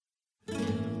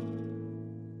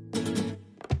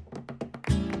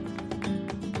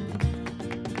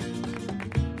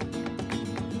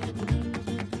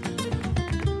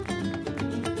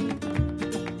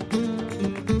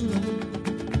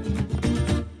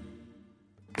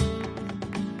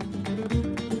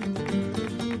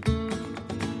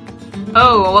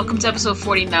Oh, well, welcome to episode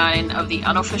 49 of the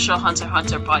unofficial Hunter x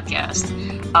Hunter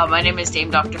podcast. My name is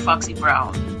Dame Dr. Foxy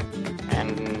Brown.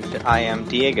 And I am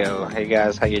Diego. Hey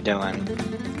guys, how you doing?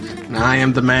 And I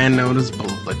am the man known as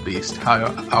Bullet Beast. How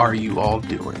are you all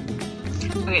doing?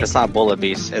 Okay, It's not Bullet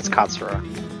Beast, it's Katsura.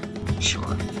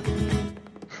 sure.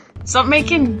 Stop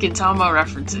making Gintama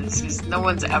references, because no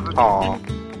one's ever Aw.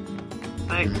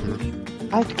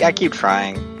 Like, I keep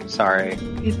trying. Sorry.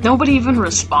 nobody even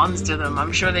responds to them.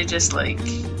 I'm sure they just,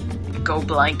 go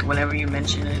blank whenever you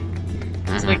mention it.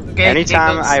 It's like, okay,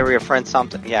 Anytime Diego's- I reference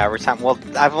something, every time. Well,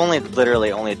 I've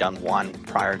literally only done one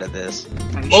prior to this.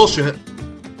 Bullshit.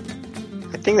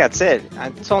 I think that's it.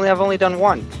 I've only done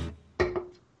one.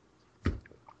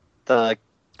 The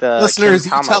Listeners,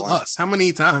 you Gintama tell one. us, how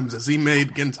many times has he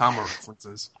made Gintama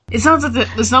references? It's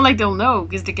not like they'll know,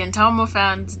 because the Gintama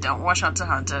fans don't watch Hunter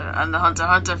x Hunter, and the Hunter x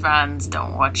Hunter fans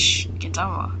don't watch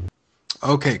Gintama.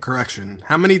 Okay, correction.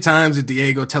 How many times did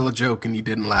Diego tell a joke and you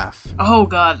didn't laugh? Oh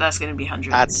god, that's gonna be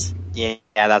hundreds.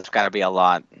 That's gotta be a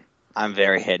lot. I'm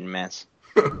very hit and miss.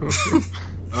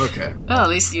 Okay. Well, at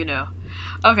least you know.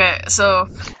 Okay, so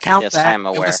Count Yes, that. I am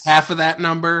Give aware. us half of that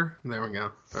number. There we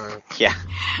go. All right. Yeah,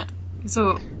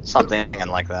 so something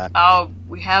like that.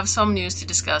 we have some news to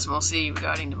discuss mostly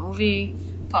regarding the movie,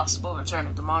 possible return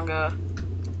of the manga,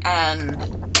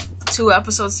 and 2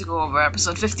 episodes to go over.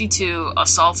 Episode 52,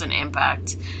 Assault and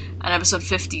Impact, and episode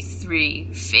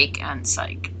 53, Fake and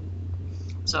Psych.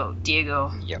 So,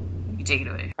 Diego, Yep. you can take it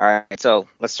away. Alright, so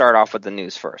let's start off with the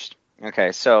news first.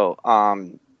 Okay, so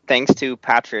thanks to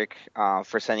Patrick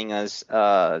for sending us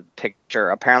a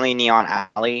picture. Apparently Neon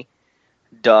Alley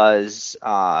does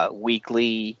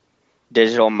weekly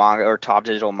digital manga or top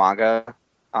digital manga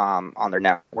on their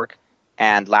network.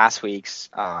 And last week's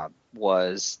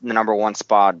was the number 1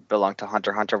 spot belonged to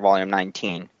Hunter x Hunter Volume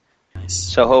 19. Nice.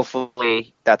 So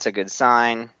hopefully that's a good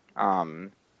sign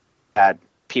that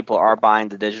people are buying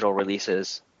the digital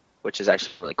releases, which is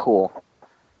actually really cool.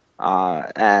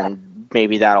 And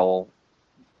maybe that'll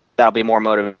be more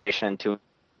motivation to,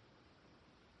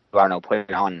 I don't know, put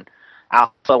it on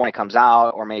Alpha when it comes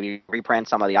out, or maybe reprint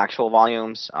some of the actual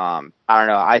volumes. I don't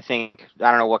know. I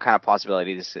don't know what kind of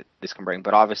possibility this can bring,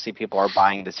 but obviously people are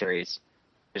buying the series.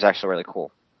 It's actually really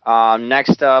cool.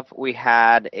 Next up, we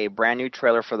had a brand new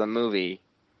trailer for the movie,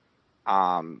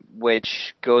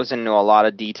 which goes into a lot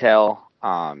of detail.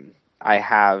 I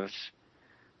have,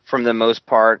 from the most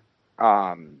part,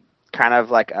 kind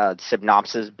of like a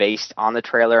synopsis based on the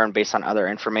trailer and based on other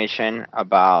information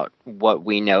about what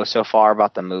we know so far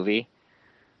about the movie.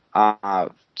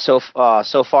 So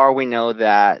far we know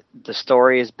that the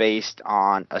story is based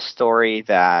on a story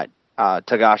that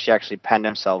Togashi actually penned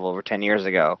himself over 10 years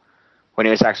ago when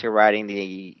he was actually writing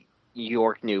the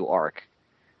York New arc.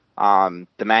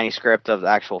 The manuscript of the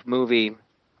actual movie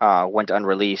went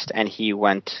unreleased, and he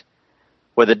went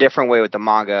with a different way with the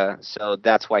manga, so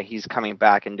that's why he's coming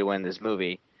back and doing this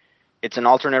movie. It's an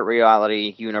alternate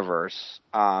reality universe,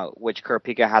 which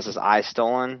Kurapika has his eyes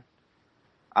stolen.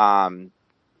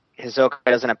 Hisoka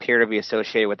doesn't appear to be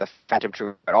associated with the Phantom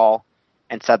Troop at all.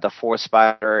 Instead, the fourth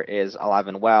spider is alive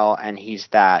and well, and he's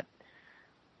that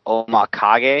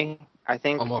Omakage, I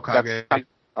think. Omakage.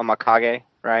 Omakage,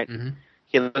 right? Mm-hmm.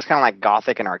 He looks kind of like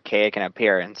gothic and archaic in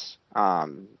appearance.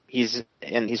 He's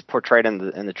portrayed in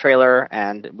the trailer,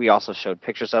 and we also showed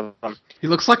pictures of him. He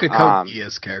looks like a Code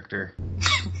Geass character.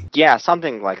 Yeah,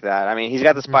 something like that. I mean, he's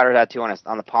got the spider tattoo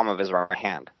on the palm of his right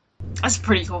hand. That's a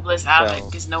pretty cool place to have it, So,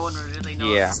 because no one would really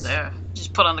know yeah. it's there.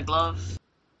 Just put on the glove.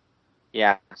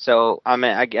 Yeah, so I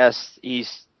mean, I guess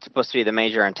he's supposed to be the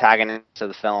major antagonist of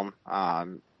the film,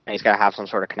 and he's got to have some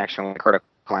sort of connection with the Critical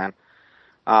Clan.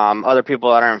 Other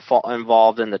people that are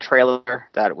involved in the trailer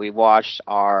that we watched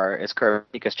is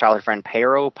Kurapika's childhood friend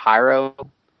Pyro,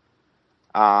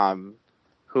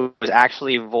 who was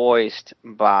actually voiced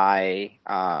by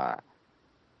where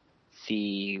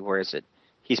is it?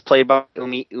 He's played by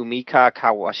Umika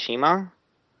Kawashima.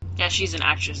 Yeah, she's an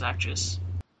actress.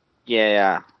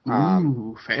 Yeah.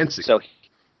 Ooh, fancy. So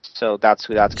that's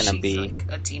who that's going to She's be. like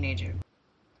a teenager.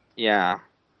 Yeah.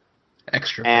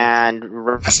 Extra. And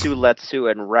Retsu,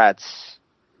 Letsu, and Rets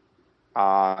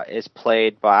is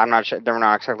played by, they're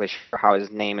not exactly sure how his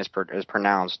name is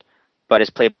pronounced, but it's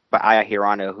played by Aya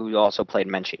Hirano, who also played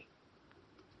Menchi.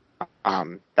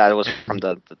 That was from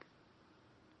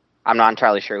I'm not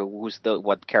entirely sure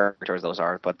what characters those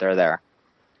are, but they're there.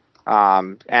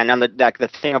 And then the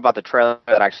thing about the trailer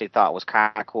that I actually thought was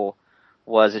kind of cool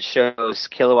was it shows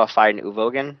Killua fighting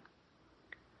Uvogen.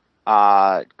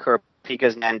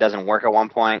 Kurapika's Nen doesn't work at one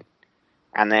point,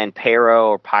 and then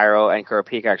Pyro and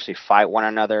Kurapika actually fight one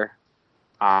another.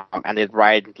 and they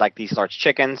ride like these large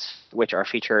chickens, which are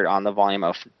featured on the volume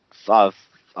of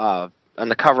on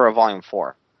the cover of volume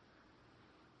 4.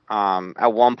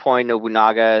 At one point,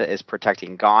 Nobunaga is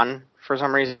protecting Gon for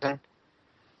some reason,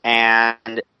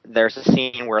 and there's a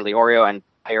scene where Leorio and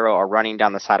Pyro are running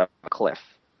down the side of a cliff.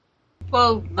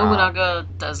 Well, Nobunaga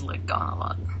does like Gon a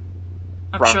lot.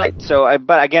 I'm right. sure. So,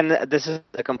 but again, this is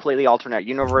a completely alternate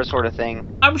universe sort of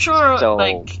thing. I'm sure, So,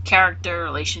 like, character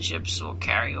relationships will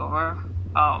carry over.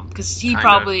 Because he Kinda.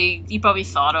 probably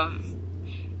thought of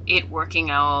it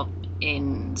working out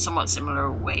in somewhat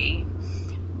similar way,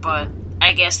 but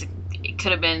I guess it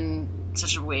could have been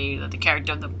such a way that the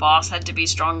character of the boss had to be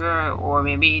stronger, or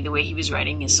maybe the way he was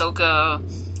writing Hisoka,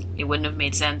 it wouldn't have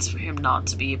made sense for him not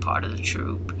to be a part of the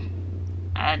troupe.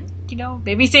 And,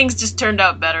 maybe things just turned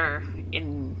out better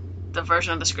in the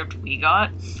version of the script we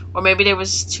got, or maybe there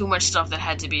was too much stuff that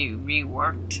had to be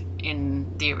reworked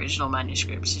in the original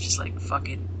manuscript, so just like, fuck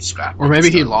it, scrap it. Or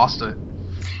maybe he lost it.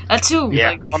 That too.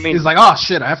 yeah. Like, I mean, He's like, oh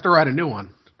shit, I have to write a new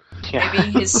one. yeah.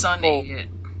 maybe his son ate it.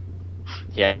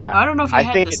 Yeah. I don't know if he I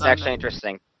had think the it's son actually then.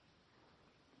 interesting.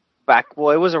 It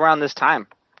was around this time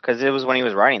because it was when he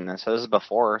was writing this, so this is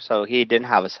before. So he didn't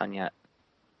have a son yet,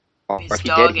 or His if he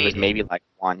dog did, he was ate it. maybe like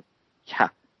 1. Yeah,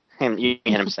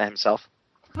 eating himself.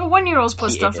 But 1-year-olds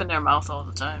put He stuff ate it. in their mouth all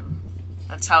the time.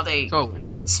 That's how they So,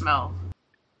 smell.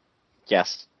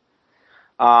 Yes.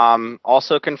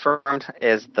 Also confirmed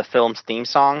is the film's theme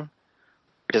song,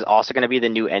 which is also going to be the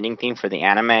new ending theme for the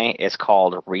anime. It's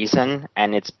called Reason,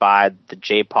 and it's by the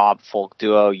J-pop folk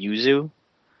duo Yuzu.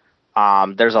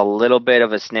 There's a little bit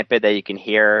of a snippet that you can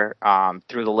hear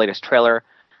through the latest trailer,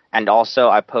 and also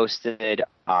I posted it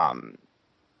on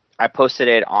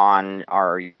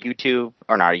our YouTube,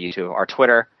 or not our YouTube, our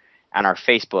Twitter, and our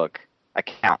Facebook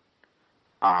account.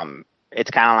 It's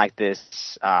kind of like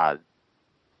this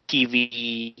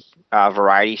TV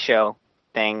variety show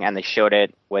thing, and they showed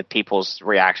it with people's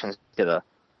reactions to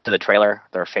the trailer,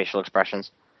 their facial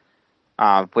expressions.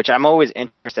 Which I'm always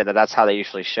interested in. That's how they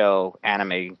usually show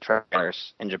anime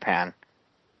trailers in Japan.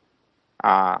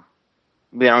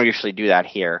 We don't usually do that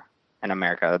here in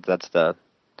America. That's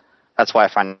why I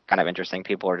find it kind of interesting.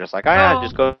 People are just like, oh yeah,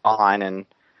 just go online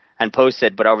and post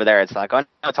it. But over there, it's like, oh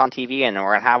no, it's on TV, and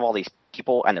we're gonna have all these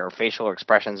people and their facial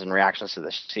expressions and reactions to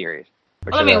the series.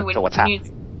 Well, I mean, To what's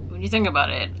happening. when you think about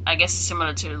it, I guess it's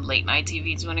similar to late night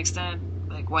TV to an extent.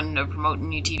 Like when they're promoting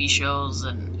new TV shows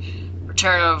and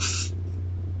return of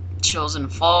shows in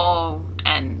fall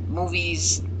and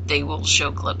movies, they will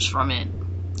show clips from it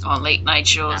on late night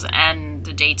shows and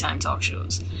the daytime talk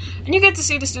shows. And you get to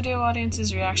see the studio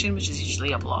audience's reaction, which is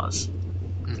usually applause.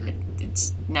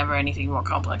 It's never anything more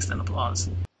complex than applause.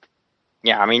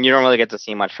 Yeah, I mean, you don't really get to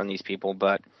see much from these people,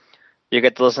 but you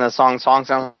get to listen to the song. Song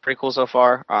sounds pretty cool so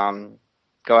far.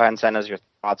 Go ahead and send us your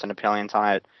thoughts and opinions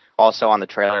on it. Also on the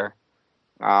trailer.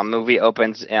 Movie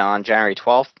opens on January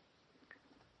 12th.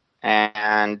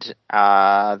 And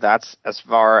that's as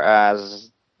far as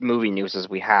movie news as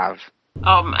we have.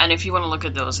 And if you want to look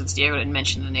at those, it's Diego didn't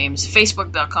mention the names.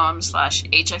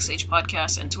 Facebook.com/HXH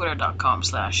Podcast and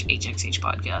Twitter.com/HXH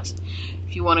Podcast.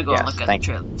 If you want to go and look at the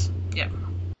trailers. Yeah.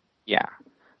 Yeah.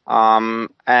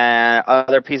 And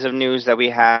other piece of news that we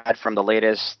had from the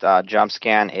latest jump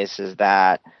scan is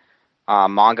that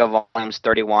manga volumes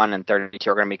 31 and 32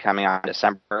 are going to be coming out in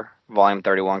December. Volume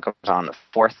 31 comes out on the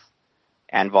 4th,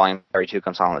 and volume 32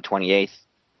 comes out on the 28th.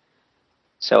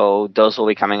 So those will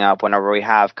be coming up whenever we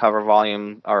have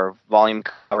volume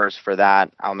covers for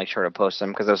that. I'll make sure to post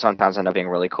them because those sometimes end up being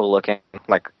really cool looking.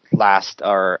 Like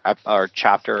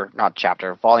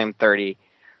volume 30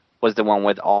 was the one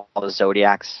with all the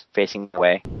zodiacs facing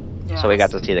away. Yes. So we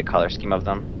got to see the color scheme of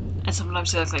them. And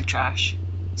sometimes they look like trash.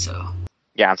 So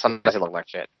yeah, and sometimes they look like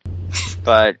shit.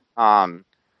 But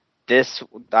this,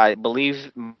 I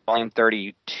believe, volume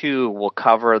 32 will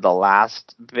cover the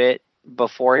last bit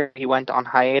before he went on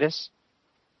hiatus.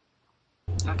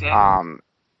 Okay.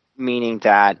 Meaning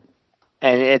that,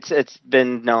 and it's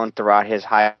been known throughout his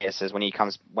hiatuses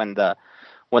when the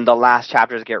last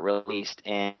chapters get released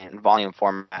in volume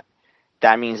format,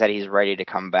 that means that he's ready to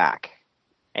come back,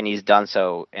 and he's done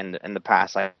so in the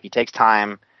past. Like he takes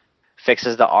time,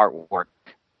 fixes the artwork,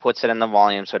 puts it in the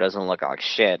volume so it doesn't look like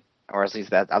shit, or at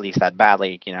least that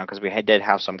badly, because we did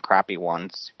have some crappy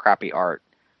art,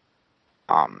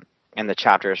 in the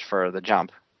chapters for the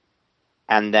Jump,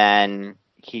 and then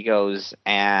he goes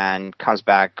and comes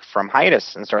back from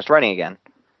hiatus and starts writing again.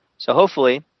 So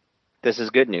hopefully, this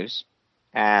is good news.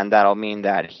 And that'll mean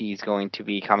that he's going to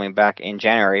be coming back in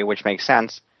January, which makes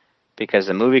sense because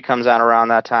the movie comes out around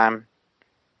that time,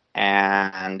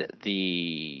 and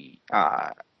the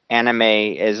anime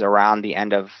is around the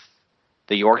end of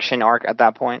the Yorkshin arc at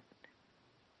that point.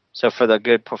 So for the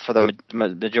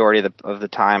majority of the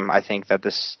time, I think that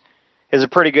this is a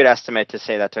pretty good estimate to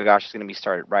say that Togashi is going to be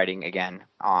started writing again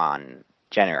on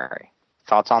January.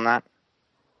 Thoughts on that?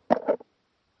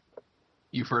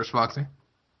 You first, Foxy.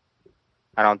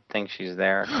 I don't think she's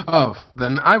there. Oh,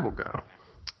 then I will go.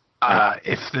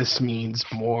 If this means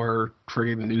more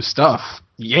friggin' new stuff,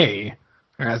 yay.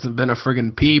 There hasn't been a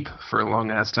friggin' peep for a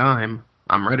long ass time.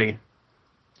 I'm ready.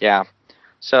 Yeah.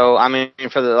 So I mean,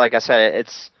 like I said,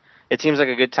 it seems like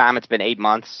a good time. It's been 8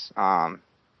 months. Like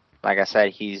I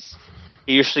said, he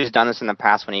usually has done this in the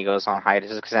past when he goes on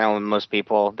hiatus, because I know most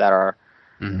people that are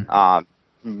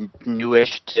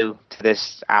newish to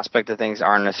this aspect of things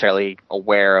aren't necessarily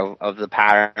aware of the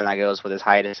pattern that goes with his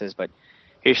hiatuses, but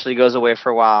he usually goes away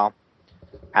for a while,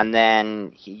 and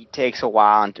then he takes a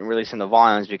while in releasing the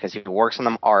volumes because he works on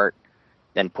the art,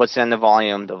 then puts it in the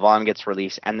volume gets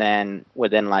released, and then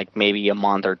within like maybe a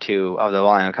month or two of the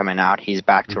volume coming out, he's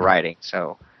back to writing.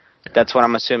 So that's what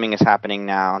I'm assuming is happening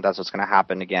now. That's what's going to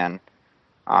happen again,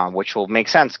 which will make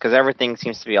sense because everything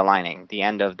seems to be aligning. The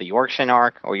end of the Yorkshin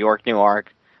arc or York New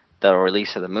arc, the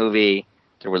release of the movie,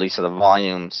 the release of the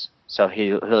volumes. So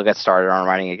he'll get started on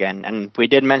writing again. And we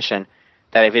did mention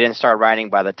that if he didn't start writing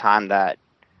by the time that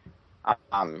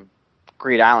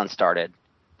Greed Island started,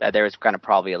 that there was kind of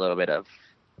probably a little bit of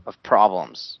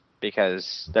problems,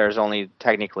 because there's only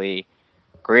technically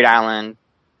Greed Island,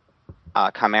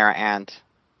 Chimera Ant,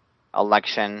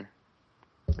 Election,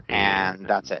 and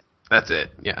that's it. That's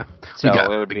it, yeah. So we got it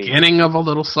would the beginning of a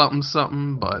little something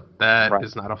something, but that Right.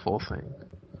 is not a full thing.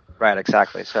 Right,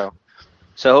 exactly. So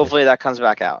hopefully that comes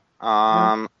back out.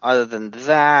 Other than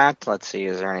that, let's see,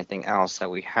 is there anything else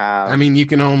that we have? I mean, you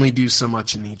can only do so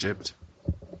much in Egypt.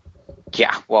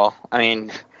 Yeah, well, I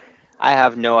mean, I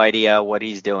have no idea what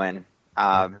he's doing.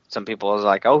 Some people is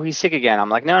like, oh, he's sick again. I'm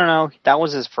like, no. That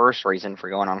was his first reason for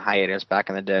going on hiatus back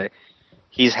in the day.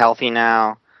 He's healthy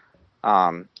now.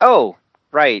 Oh,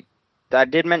 right.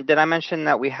 Did I mention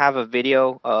that we have a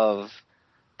video of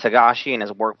Togashi in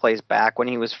his workplace back when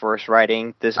he was first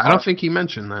writing this? I don't think you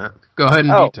mentioned that. Go ahead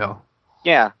and detail.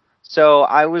 Yeah. So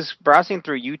I was browsing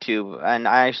through YouTube, and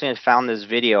I actually found this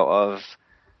video of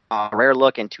a rare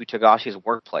look into Togashi's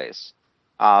workplace.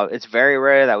 It's very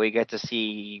rare that we get to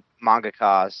see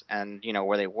mangakas and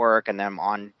where they work and them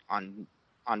on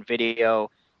video,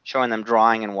 showing them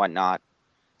drawing and whatnot.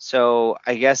 So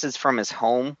I guess it's from his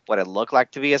home, what it looked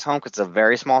like to be his home, because it's a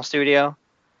very small studio.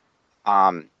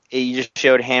 It just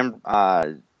showed him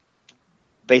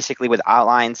basically with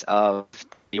outlines of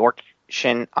the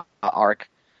Yorkshin arc.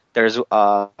 There's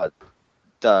the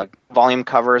volume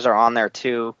covers are on there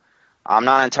too. I'm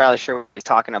not entirely sure what he's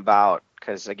talking about,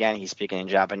 because again, he's speaking in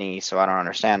Japanese, so I don't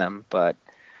understand him. But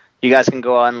you guys can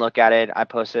go and look at it. I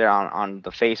posted it on the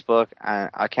Facebook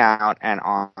account and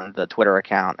on the Twitter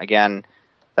account. Again,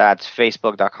 that's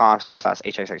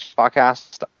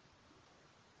facebook.com/HXHpodcast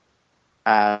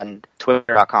and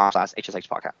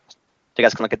twitter.com/HXHpodcast. So you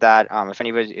guys can look at that.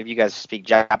 If you guys speak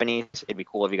Japanese, it'd be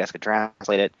cool if you guys could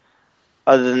translate it.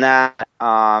 Other than that,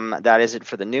 that is it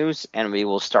for the news, and we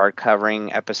will start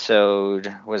covering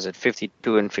episode, was it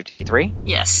 52 and 53?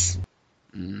 Yes.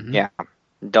 Mm-hmm. Yeah.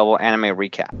 Double anime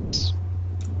recaps.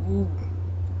 Ooh.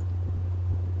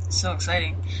 So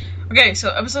exciting. Okay,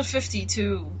 so episode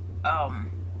 52,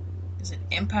 is it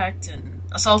Impact and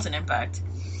Assault and Impact?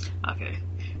 Okay.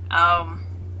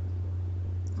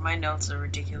 My notes are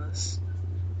ridiculous,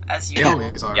 as usual.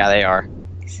 Yeah, they are.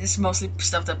 It's mostly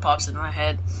stuff that pops in my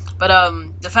head. But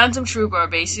the Phantom Troop are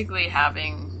basically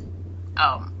having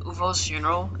Uvo's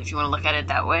funeral, if you want to look at it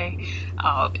that way.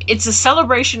 It's a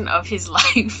celebration of his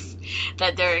life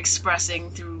that they're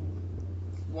expressing through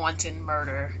wanton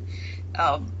murder.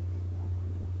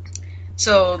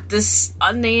 So this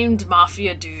unnamed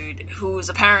mafia dude, who's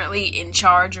apparently in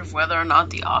charge of whether or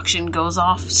not the auction goes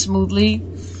off smoothly,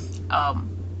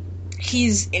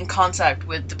 he's in contact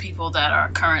with the people that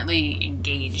are currently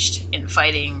engaged in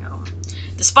fighting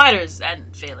the spiders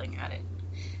and failing at it.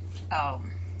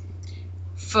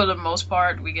 For the most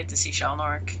part, we get to see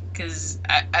Shalnark, because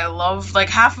I love, like,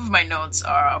 half of my notes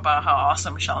are about how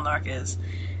awesome Shalnark is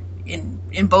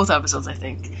in both episodes, I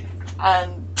think.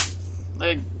 And,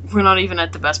 like, we're not even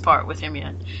at the best part with him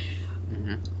yet.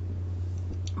 Mm-hmm.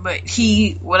 But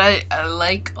what I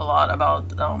like a lot about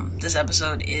this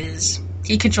episode is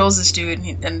he controls this dude,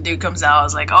 and the dude comes out,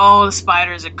 is like, oh, the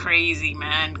spiders are crazy,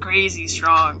 man, crazy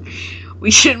strong. We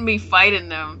shouldn't be fighting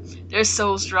them. They're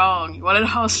so strong. You want to know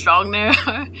how strong they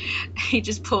are? He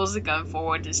just pulls the gun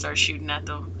forward and starts shooting at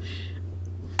them.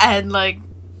 And, like,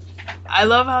 I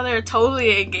love how they're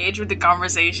totally engaged with the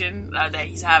conversation that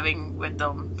he's having with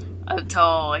them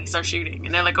until like, he starts shooting,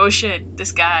 and they're like, "Oh shit,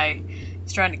 this guy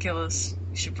is trying to kill us.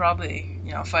 We should probably,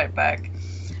 fight back."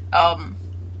 Um,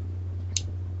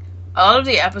 a lot of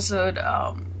the episode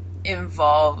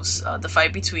involves the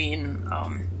fight between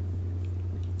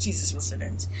Jesus, what's their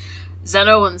names?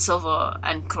 Zeno and Silva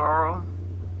and Kuroro,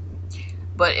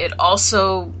 but it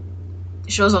also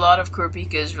shows a lot of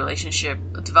Kurapika's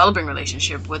developing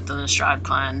relationship with the Lestrade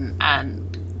clan,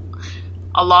 and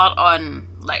a lot on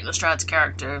like Lestrade's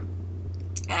character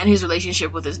and his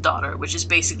relationship with his daughter, which is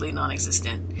basically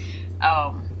non-existent.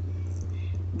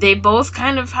 They both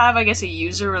kind of have, I guess, a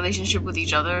user relationship with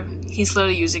each other. He's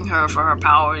clearly using her for her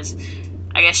powers.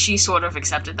 I guess she sort of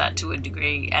accepted that to a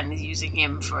degree and is using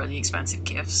him for the expensive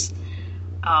gifts.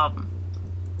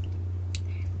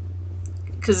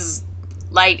 Because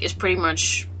Light is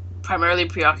primarily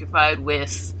preoccupied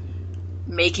with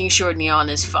making sure Neon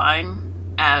is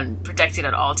fine and protected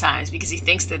at all times, because he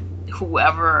thinks that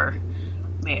whoever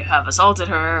may have assaulted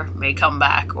her may come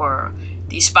back, or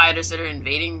these spiders that are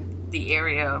invading the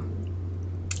area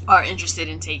are interested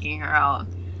in taking her out,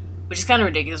 which is kind of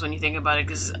ridiculous when you think about it,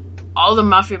 because all the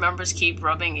mafia members keep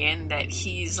rubbing in that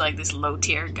he's like this low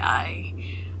tier guy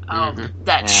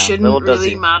that shouldn't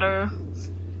really matter.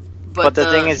 But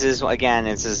the thing is again,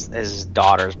 it's his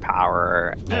daughter's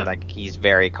power. Yeah. Like, he's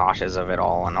very cautious of it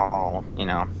all and all,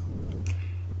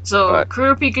 So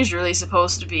Kurapika's really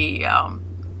supposed to be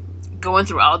going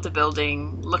throughout the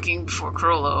building looking for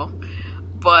Chrollo,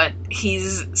 but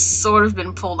he's sort of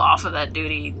been pulled off of that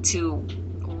duty to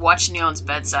watch Neon's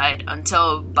bedside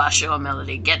until Basho and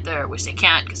Melody get there, which they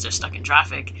can't because they're stuck in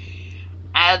traffic.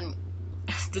 And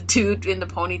the dude in the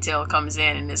ponytail comes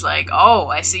in and is like, "Oh,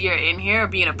 I see you're in here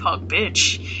being a punk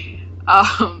bitch.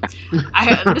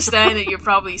 I understand that you're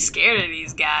probably scared of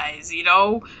these guys,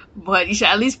 but you should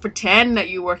at least pretend that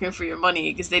you're working for your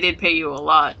money, because they did pay you a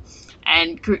lot."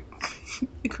 And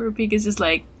Kurapika's just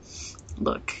like,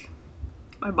 "Look,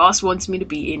 my boss wants me to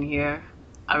be in here.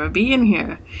 I'm gonna be in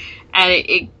here."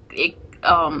 And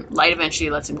Light eventually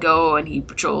lets him go, and he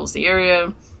patrols the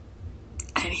area,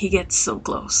 and he gets so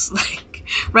close, like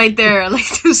right there, like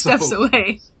 2 steps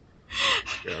away.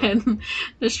 Yeah. And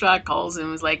the Strat calls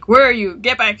him, is like, "Where are you?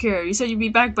 Get back here. You said you'd be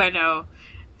back by now."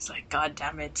 He's like, "God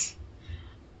damn it."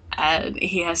 And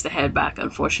he has to head back,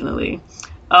 unfortunately.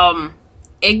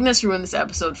 Ignis ruined this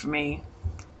episode for me,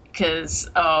 because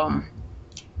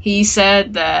he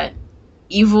said that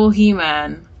evil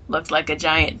He-Man looked like a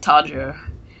giant Todger.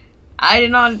 I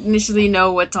did not initially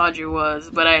know what Todger was,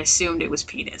 but I assumed it was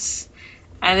penis.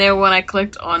 And then when I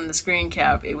clicked on the screen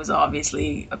cap, it was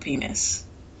obviously a penis.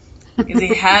 Because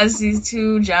he has these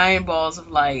 2 giant balls of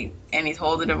light, and he's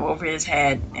holding them over his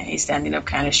head, and he's standing up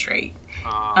kind of straight.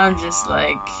 I'm just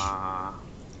like,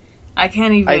 I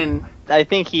can't even... I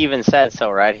think he even said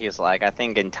so, right? He's like, "I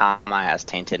think Gintama has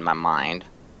tainted my mind."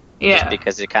 Yeah. Just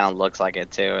because it kind of looks like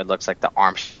it, too. It looks like the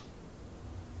Armstrong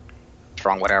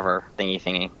whatever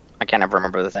thingy. I can't ever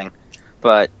remember the thing.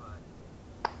 But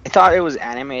I thought it was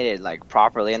animated, like,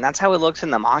 properly, and that's how it looks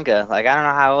in the manga. Like, I don't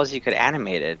know how else you could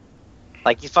animate it.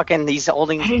 Like, he's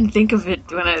holding... I didn't think of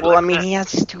it when I... Well, I mean, he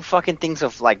has these 2 fucking things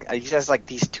of, like... He has, like,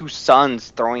 these 2 suns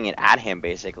throwing it at him,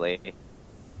 basically.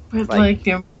 But, like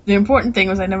the important thing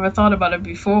was I never thought about it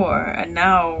before, and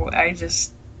now I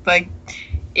just, like...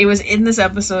 It was in this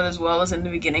episode as well as in the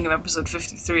beginning of episode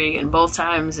 53, and both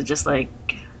times it just, like...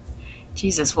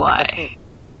 Jesus, why?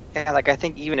 Yeah, like, I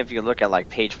think even if you look at, like,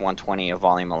 page 120 of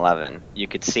volume 11, you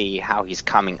could see how he's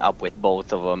coming up with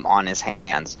both of them on his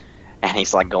hands, and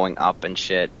he's, like, going up and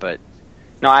shit, but...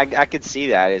 No, I could see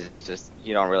that. It's just,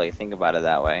 you don't really think about it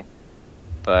that way.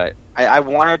 But I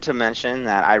wanted to mention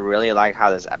that I really like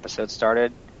how this episode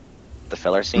started, the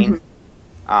filler scene,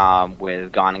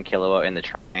 with Gon and Killua in the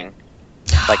train.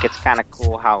 Like, it's kind of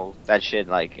cool how that shit,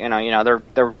 like,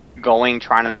 they're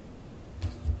trying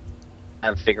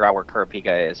to figure out where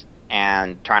Kurapika is,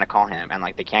 and trying to call him, and,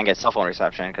 like, they can't get cell phone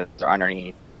reception because they're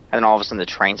underneath, and then all of a sudden the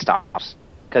train stops,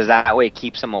 because that way it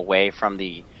keeps them away from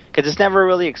the... Because it's never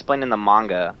really explained in the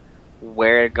manga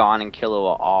where Gon and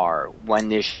Killua are when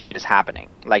this shit is happening.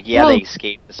 Like, yeah, they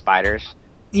escaped the spiders.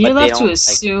 You're left to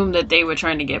assume that they were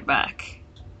trying to get back.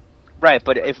 Right,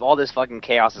 but if all this fucking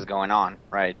chaos is going on,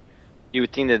 right, you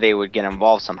would think that they would get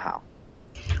involved somehow.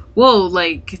 Well,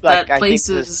 like that place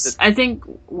is... I think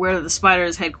where the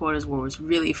spiders' headquarters were was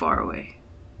really far away.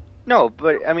 No,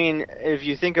 but, I mean, if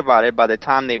you think about it, by the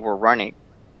time they were running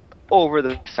over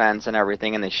the fence and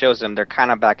everything, and it shows them, they're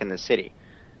kind of back in the city.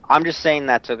 I'm just saying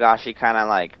that Togashi kind of,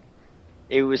 like,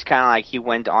 it was kind of like he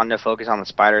went on to focus on the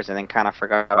spiders and then kind of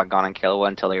forgot about Gon and Killua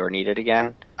until they were needed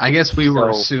again. I guess we were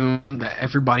assuming that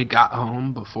everybody got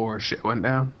home before shit went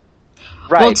down.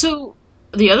 Right. Well, too,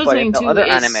 the other thing, too, other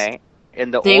is anime,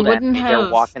 in the they old wouldn't anime, they're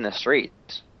have- walking the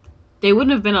streets. they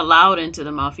wouldn't have been allowed into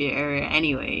the Mafia area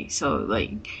anyway, so,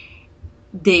 like,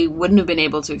 they wouldn't have been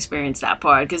able to experience that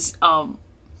part, because,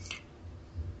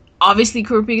 obviously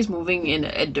Kurapika is moving in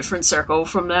a different circle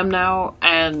from them now,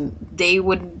 and they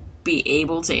wouldn't be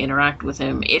able to interact with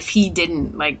him if he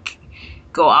didn't, like,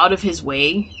 go out of his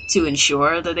way to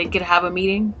ensure that they could have a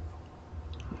meeting.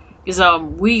 Because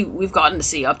we've gotten to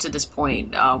see up to this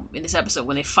point in this episode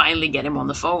when they finally get him on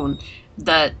the phone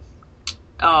that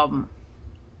not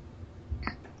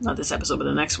this episode but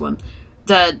the next one,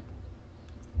 that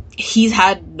he's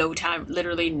had no time,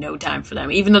 literally no time for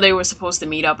them, even though they were supposed to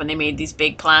meet up and they made these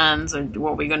big plans or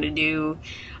what we're going to do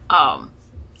on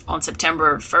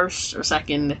September 1st or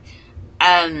 2nd,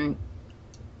 and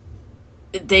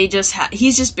they just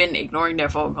he's just been ignoring their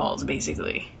phone calls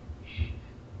basically,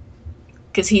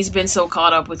 because he's been so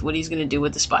caught up with what he's going to do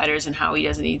with the spiders and how he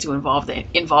doesn't need to involve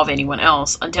anyone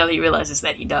else until he realizes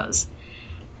that he does.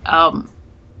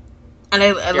 And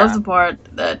I love the part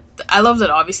that I love that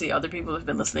obviously other people have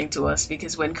been listening to us,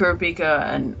 because when Kurapika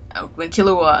and when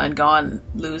Killua and Gon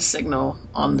lose signal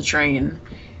on the train,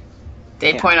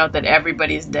 they point out that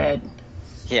everybody's dead.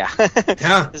 Yeah.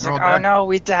 Yeah. It's like, oh no,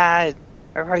 we died.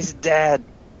 Everybody's dead.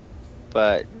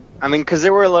 But I mean, because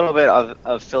there were a little bit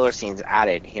of filler scenes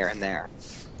added here and there,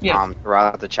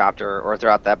 throughout the chapter or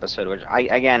throughout the episode. Which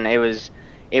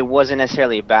it wasn't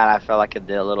necessarily bad. I felt like it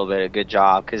did a little bit of a good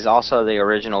job, because also the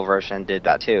original version did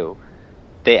that too.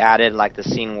 They added like the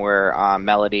scene where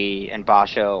Melody and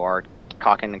Basho are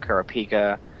talking to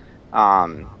Kurapika.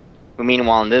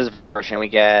 Meanwhile, in this version, we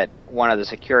get one of the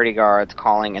security guards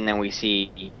calling, and then we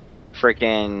see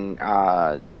freaking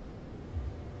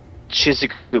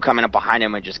Shizuku coming up behind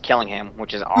him and just killing him,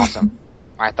 which is awesome.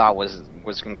 I thought was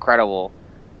incredible.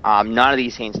 None of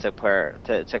these scenes took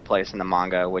place in the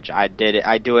manga, which I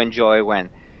do enjoy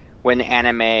when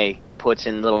anime puts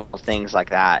in little things like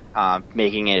that,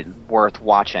 making it worth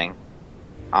watching.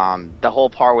 The whole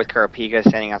part with Kurapika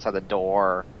standing outside the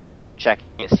door, checking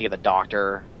to see if the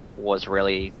doctor was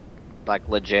really like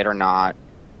legit or not,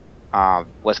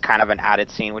 was kind of an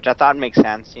added scene, which I thought makes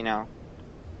sense, you know.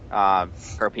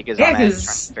 Kurapika's on edge trying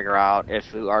to figure out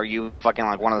are you fucking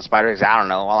like one of the spiders? I don't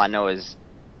know. All I know is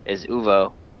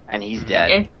Uvo, and he's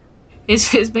dead.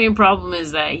 His main problem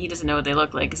is that he doesn't know what they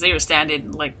look like, because they were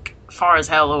standing like far as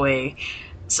hell away,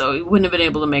 so he wouldn't have been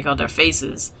able to make out their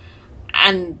faces.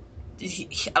 And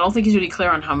I don't think he's really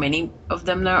clear on how many of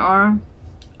them there are.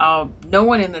 No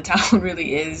one in the town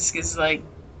really is, because like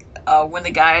when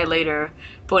the guy later,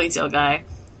 ponytail guy,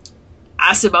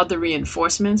 asked about the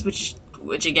reinforcements, which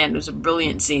again was a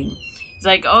brilliant scene. He's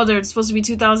like, oh, there's supposed to be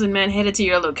 2,000 men headed to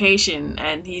your location,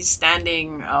 and he's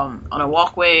standing on a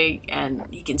walkway,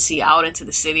 and he can see out into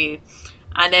the city.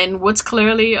 And then what's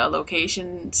clearly a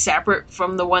location separate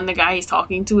from the one the guy he's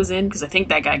talking to is in, because I think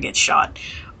that guy gets shot.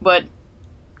 But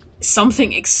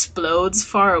something explodes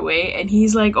far away, and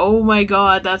he's like, oh my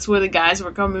god, that's where the guys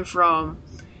were coming from.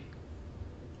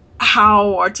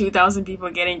 How are 2,000 people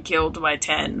getting killed by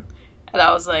 10? And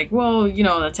I was like, well, you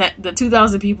know, the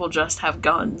 2,000 people just have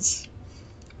guns.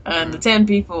 And the 10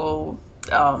 people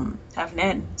have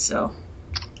Nen, so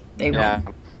they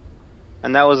win.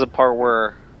 And that was the part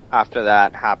where, after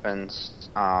that happens,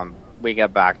 we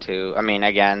get back to, I mean,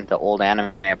 again, the old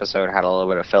anime episode had a little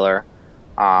bit of filler,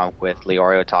 with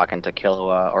Leorio talking to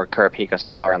Killua, or Kurapika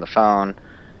on the phone,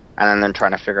 and then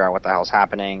trying to figure out what the hell's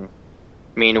happening.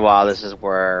 Meanwhile, this is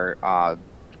where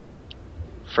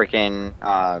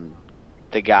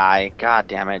the guy, god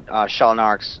damn it,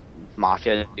 Shalnark's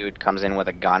mafia dude comes in with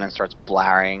a gun and starts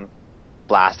blasting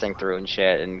through and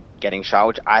shit and getting shot,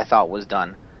 which I thought was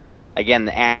done. Again,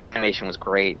 the animation was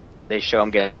great. They show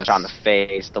him get shot in the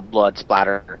face, the blood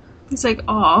splatter. He's like,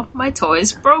 "Oh, my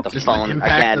toy's broken." The phone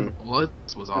again. The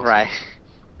bullets was awesome. Right.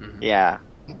 Mm-hmm. Yeah.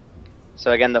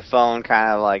 So again, the phone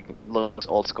kind of like looks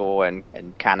old school and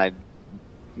kind of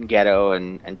ghetto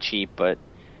and cheap, but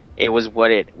it was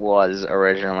what it was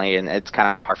originally, and it's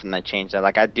kind of hard for them to change that.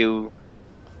 Like, I do.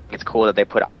 It's cool that they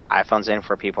put iPhones in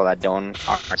for people that aren't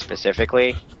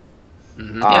specifically.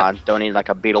 Mm-hmm. Don't need like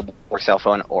a Beetleborg cell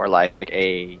phone or like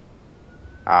a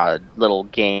little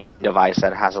game device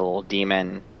that has a little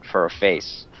demon for a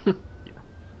face.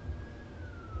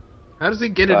 How does he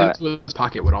get it into his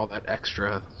pocket with all that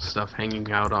extra stuff hanging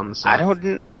out on the side?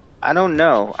 I don't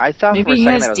know. I thought maybe for a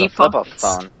second that it was a flip-up pockets.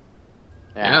 phone.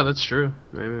 Yeah, that's true.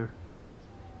 Maybe.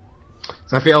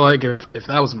 So I feel like if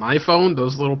that was my phone,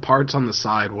 those little parts on the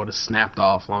side would have snapped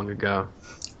off long ago.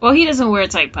 Well, he doesn't wear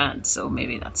tight pants, so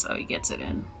maybe that's how he gets it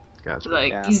in. Gotcha.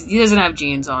 Like, Yeah. he doesn't have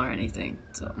jeans on or anything,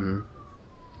 so. Mhm.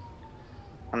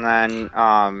 And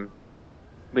then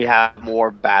we have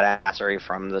more badassery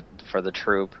for the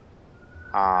troop.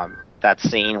 That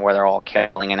scene where they're all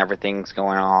killing and everything's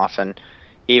going off, and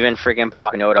even freaking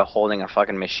Pagnoda holding a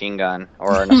fucking machine gun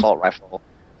or an assault rifle,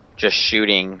 just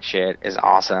shooting shit is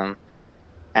awesome.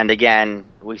 And again,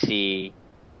 we see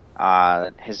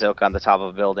Hisoka on the top of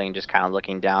a building just kind of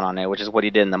looking down on it, which is what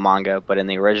he did in the manga, but in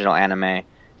the original anime,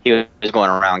 he was going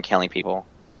around killing people,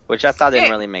 which I thought didn't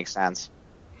really make sense.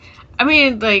 I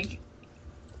mean, like,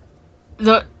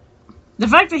 the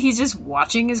fact that he's just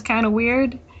watching is kind of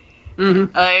weird.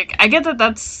 Mm-hmm. Like, I get that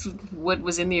that's what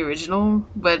was in the original,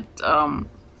 but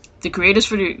the creators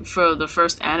for the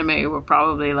first anime were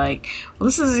probably like, well,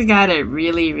 this is a guy that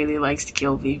really, really likes to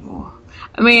kill people.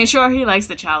 I mean, sure, he likes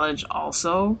the challenge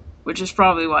also, which is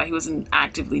probably why he wasn't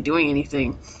actively doing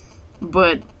anything.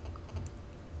 But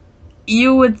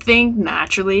you would think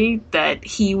naturally that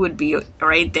he would be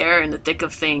right there in the thick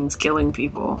of things, killing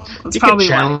people. That's probably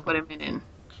why they put him in.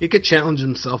 He could challenge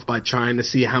himself by trying to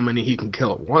see how many he can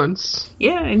kill at once.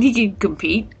 Yeah, and he could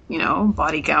compete,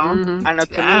 body count. Mm-hmm. I don't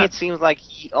know, to me it seems like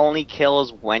he only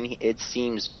kills when it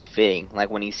seems fitting,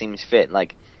 like when he seems fit.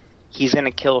 Like, he's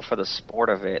gonna kill for the sport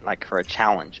of it, like for a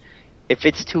challenge. If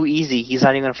it's too easy, he's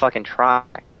not even gonna fucking try.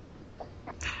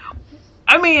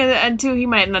 I mean, and two, he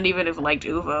might not even have liked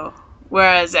Uvo.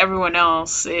 Whereas everyone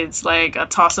else, it's like a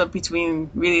toss-up between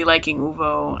really liking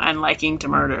Uvo and liking to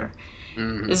murder.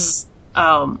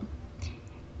 Mm-hmm.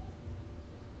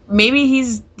 Maybe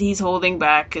he's holding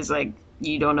back because, like,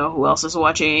 you don't know who else is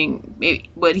watching. Maybe,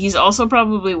 but he's also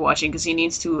probably watching because he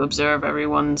needs to observe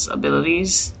everyone's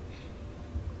abilities.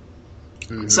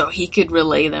 Mm-hmm. So he could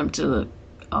relay them to the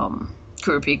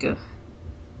Kurapika.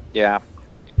 Yeah.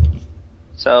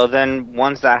 So then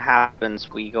once that happens,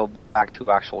 we go back to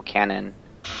actual canon,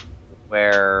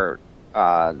 where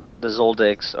the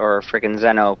Zoldyx or freaking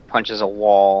Zeno punches a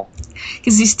wall.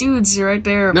 Because these dudes are right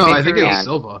there. No, I think it was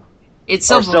Silva. It's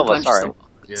Silva who punches sorry. the wall.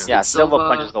 Yeah, Silva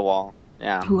punches the wall.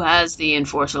 Yeah. Who has the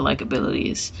Enforcer-like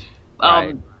abilities.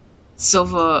 Right.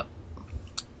 Silva,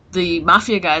 the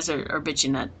Mafia guys are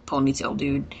bitching at Ponytail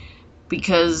Dude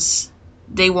because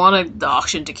they want the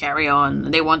auction to carry on,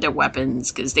 and they want their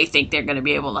weapons because they think they're going to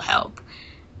be able to help.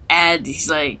 And he's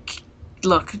like,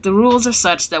 look, the rules are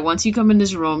such that once you come in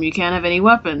this room, you can't have any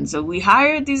weapons. So we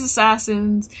hired these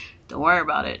assassins. Don't worry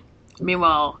about it.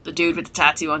 Meanwhile, the dude with the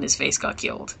tattoo on his face got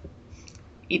killed.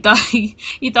 He thought he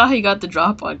got the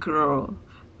drop on Kuroro,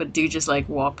 but dude just like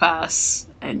walked past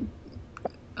and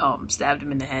stabbed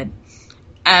him in the head.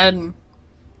 And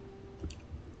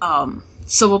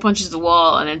Silva punches the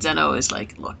wall, and then Zeno is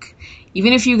like, look,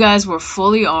 even if you guys were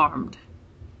fully armed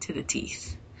to the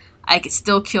teeth, I could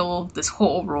still kill this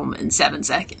whole room in 7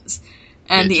 seconds.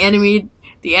 And the enemy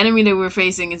that we're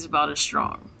facing is about as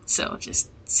strong. So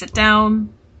just sit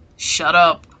down, shut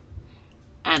up,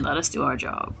 and let us do our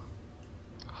job.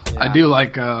 Yeah. I do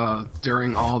like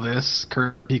during all this,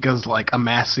 Kurapika's like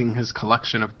amassing his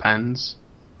collection of pens.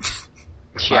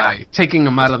 By taking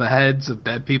them out of the heads of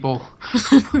dead people.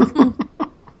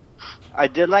 I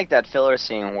did like that filler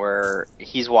scene where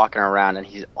he's walking around and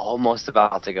he's almost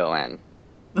about to go in.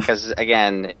 Because,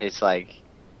 again, it's like,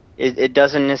 it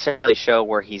doesn't necessarily show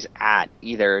where he's at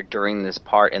either during this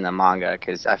part in the manga,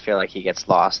 because I feel like he gets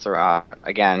lost throughout.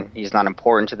 Again, he's not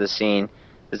important to the scene.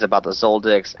 It's about the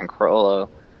Zoldyx and Chrollo,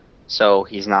 so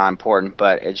he's not important,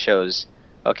 but it shows,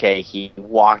 okay, he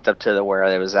walked up to where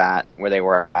they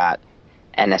were at,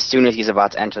 and as soon as he's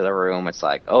about to enter the room, it's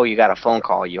like, oh, you got a phone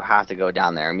call, you have to go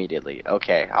down there immediately.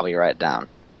 Okay, I'll be right down.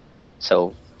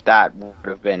 So that would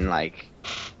have been like,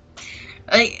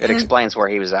 it explains where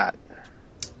he was at.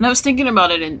 And I was thinking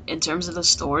about it in terms of the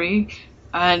story,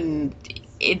 and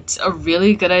it's a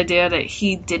really good idea that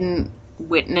he didn't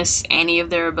witness any of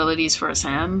their abilities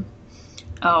firsthand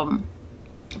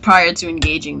prior to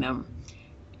engaging them.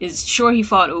 Is sure he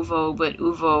fought Uvo, but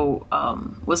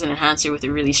Uvo was an enhancer with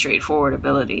a really straightforward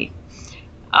ability.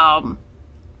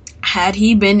 Had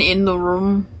he been in the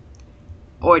room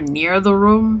or near the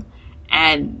room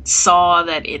and saw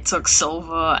that it took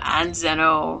Silva and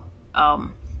Zeno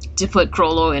to put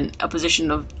Chrollo in a position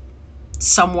of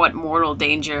somewhat mortal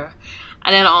danger,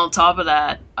 and then on top of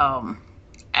that,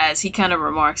 as he kind of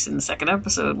remarks in the second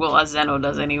episode, well, as Zeno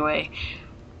does anyway,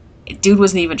 dude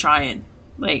wasn't even trying.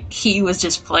 Like, he was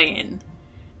just playing,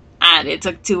 and it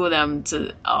took two of them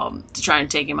to try and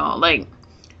take him out. Like,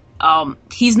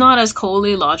 he's not as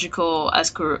coldly logical as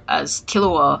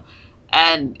Killua,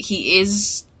 and he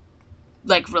is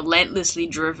like relentlessly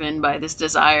driven by this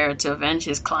desire to avenge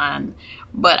his clan.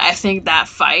 But I think that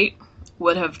fight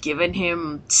would have given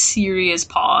him serious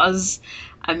pause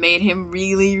and made him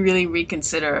really, really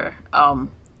reconsider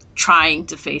trying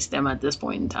to face them at this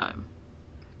point in time.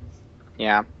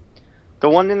 Yeah. The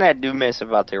one thing that I do miss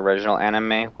about the original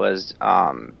anime was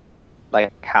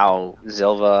like how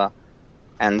Zilva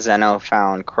and Zeno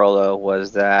found Crollo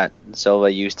was that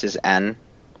Zilva used his N.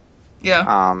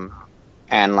 Yeah.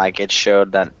 And like it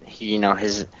showed that he,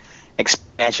 his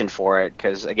expansion for it,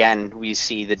 because again we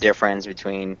see the difference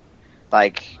between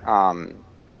like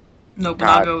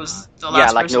Nobunaga was the last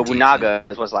yeah, like person Nobunaga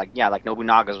was like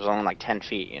Nobunaga's was only like 10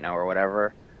 feet, or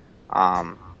whatever.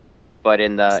 But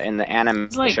in the anime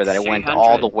like show that it went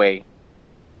all the way,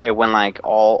 it went like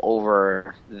all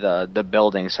over the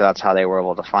building, so that's how they were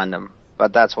able to find him.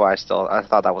 But that's why I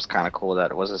thought that was kind of cool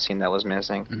that it was a scene that was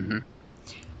missing. Mm-hmm.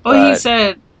 Well, he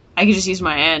said I could just use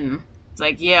my N. It's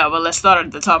like, yeah, but let's start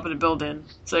at the top of the building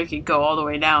so he could go all the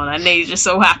way down. And they just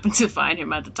so happened to find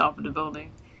him at the top of the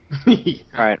building.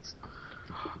 Right.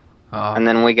 And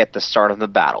then we get the start of the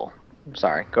battle.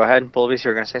 Sorry, go ahead, Bulbies, you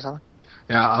were going to say something?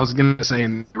 Yeah, I was going to say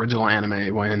in the original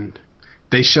anime when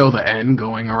they show the N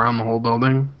going around the whole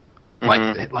building,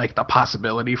 like the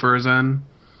possibility for his N,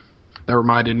 that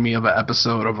reminded me of an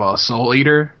episode of Soul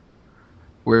Eater,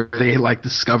 where they like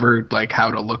discovered like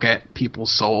how to look at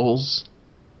people's souls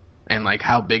and like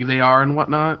how big they are and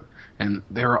whatnot. And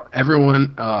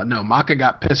Maka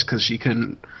got pissed because she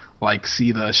couldn't like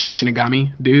see the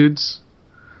Shinigami dudes.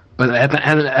 But at the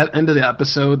end of the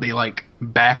episode, they like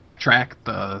backtrack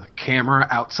the camera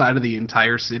outside of the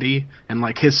entire city, and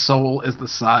like his soul is the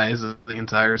size of the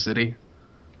entire city.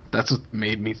 That's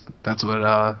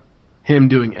what him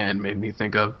doing N made me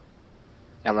think of.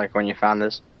 And like when you found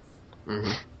this.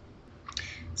 Mm-hmm.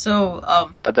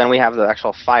 So, but then we have the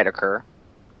actual fight occur.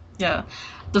 Yeah.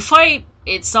 The fight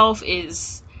itself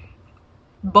is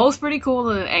both pretty cool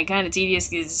and kind of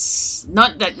tedious, is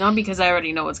not because I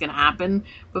already know what's going to happen,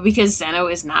 but because Zeno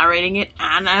is narrating it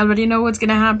and I already know what's going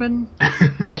to happen.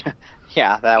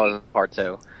 Yeah, that was part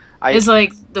two. It's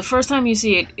like the first time you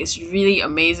see it, it's really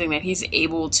amazing that he's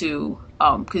able to,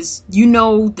 because you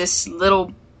don't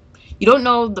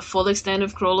know the full extent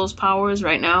of Crollo's powers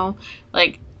right now.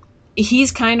 Like,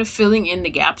 he's kind of filling in the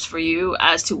gaps for you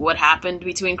as to what happened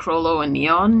between Crollo and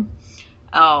Neon,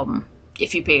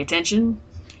 if you pay attention.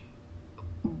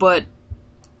 But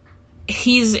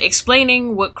he's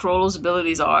explaining what Crollo's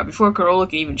abilities are before Crollo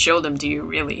can even show them to you,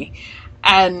 really.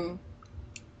 And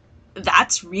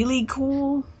that's really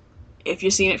cool if you're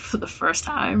seeing it for the first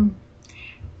time.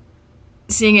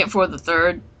 Seeing it for the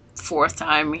third, fourth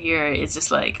time here, it's just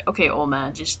like, okay, old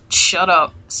man, just shut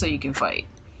up so you can fight.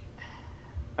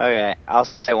 Okay, I'll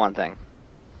say one thing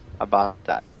about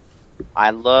that. I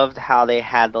loved how they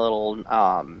had the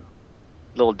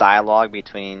little dialogue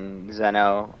between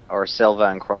Zeno or Silva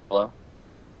and Crollo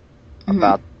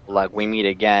about like, we meet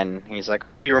again. He's like,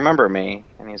 you remember me?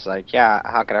 And he's like, yeah,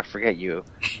 how could I forget you?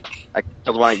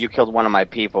 You killed one of my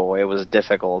people. It was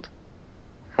difficult.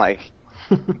 Like,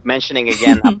 mentioning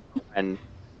again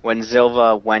when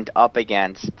Silva went up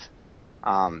against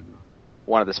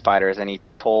one of the spiders, and he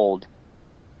told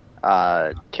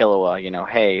Killua,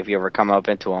 hey, if you ever come up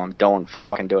into him, don't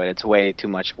fucking do it. It's way too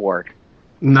much work.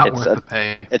 Not worth the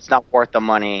pay. It's not worth the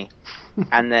money.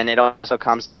 And then it also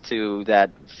comes to that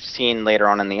scene later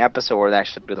on in the episode where they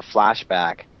actually do the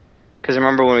flashback. Because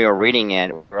remember when we were reading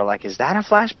it, we were like, is that a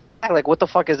flashback? Like, what the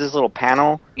fuck is this little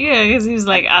panel? Yeah, because he was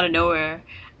like out of nowhere.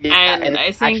 Yeah, and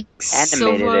I think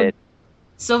Silva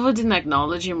didn't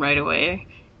acknowledge him right away.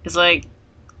 It's like,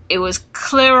 it was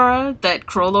clearer that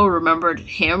Crollo remembered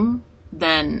him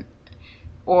than,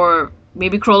 or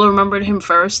maybe Crollo remembered him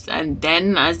first, and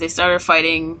then as they started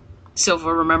fighting,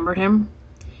 Silva remembered him.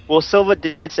 Well, Silva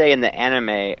did say in the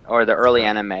anime, or the early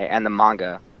anime and the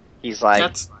manga, he's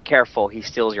like, careful, he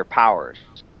steals your powers.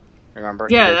 Remember?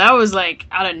 Yeah, that was like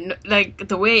like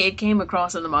the way it came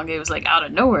across in the manga, it was like out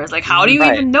of nowhere. It's like, how do you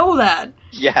even know that?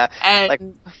 Yeah, and like,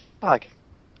 fuck.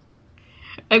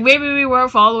 Like, maybe we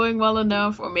weren't following well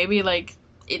enough, or maybe like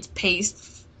it's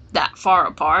paced that far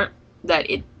apart that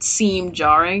it seemed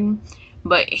jarring.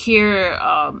 But here,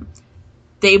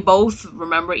 they both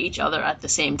remember each other at the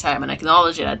same time and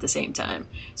acknowledge it at the same time.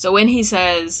 So when he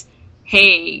says,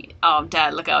 hey,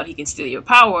 Dad, look out, he can steal your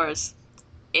powers,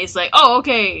 it's like, oh,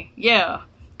 okay, yeah,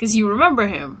 because you remember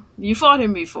him. You fought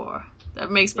him before.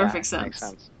 That makes perfect sense. Makes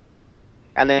sense.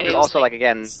 And then it also, like,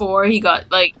 again... Before he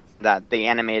got, like... That they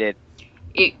animated...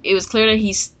 It was clear that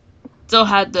he still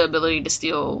had the ability to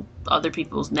steal other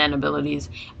people's Nen abilities,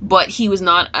 but he was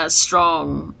not as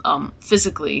strong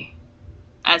physically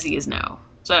as he is now.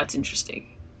 So that's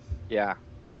interesting. Yeah.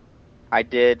 I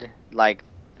did like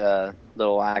the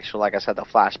little actual, like I said, the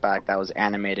flashback that was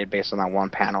animated based on that one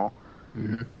panel.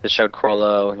 Mm-hmm. It showed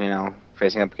Crollo,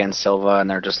 facing up against Silva, and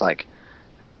they're just like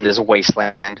this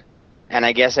wasteland. And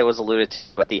I guess it was alluded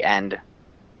to at the end,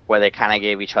 where they kind of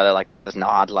gave each other like this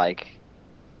nod, like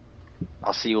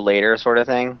 "I'll see you later" sort of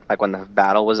thing, like when the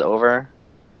battle was over.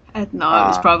 No, it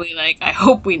was probably like, "I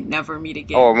hope we never meet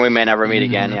again." Or we may never meet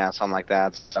again, yeah, something like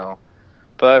that. So,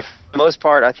 but for the most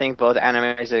part, I think both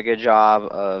animes did a good job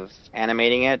of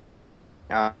animating it.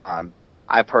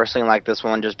 I personally like this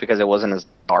one just because it wasn't as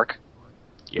dark.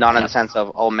 Yeah. Not in the sense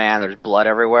of, oh man, there's blood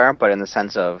everywhere, but in the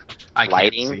sense of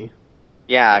lighting. Can't see.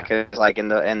 Yeah, because like in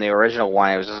the original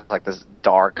one, it was just like this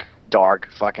dark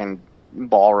fucking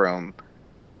ballroom.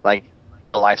 Like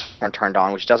the lights weren't turned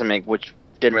on, which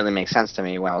didn't really make sense to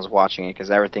me when I was watching it,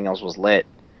 because everything else was lit.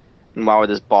 And why would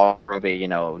this ballroom be,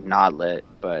 not lit?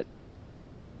 But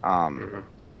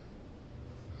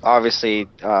obviously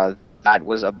that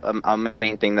was a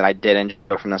main thing that I did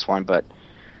enjoy from this one. But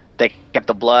they kept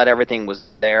the blood, everything was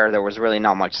there. There was really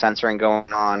not much censoring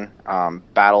going on.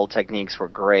 Battle techniques were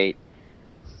great.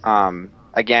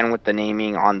 Again, with the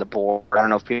naming on the board, I don't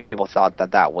know if people thought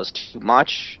that was too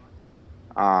much,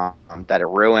 that it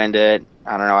ruined it.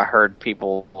 I don't know. I heard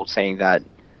people saying that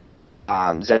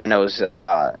Zeno's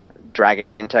dragon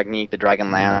technique, the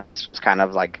dragon lance, was kind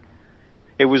of like,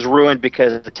 it was ruined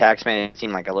because the text made it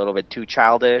seem like a little bit too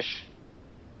childish.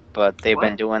 But they've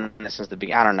been doing this since the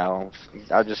beginning. I don't know.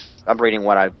 I'm reading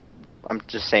I'm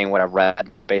just saying what I've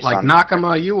read based on. Like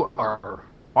Nakama, you are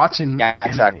watching. Yeah,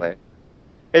 exactly.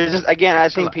 It's just, again, I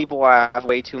think people have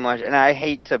way too much, and I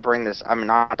hate to bring this. I mean,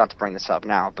 not to bring this up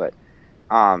now, but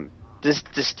this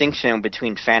distinction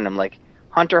between fandom, like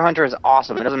Hunter x Hunter is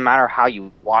awesome. It doesn't matter how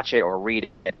you watch it or read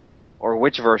it or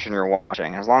which version you're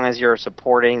watching, as long as you're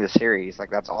supporting the series. Like,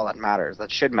 that's all that matters. That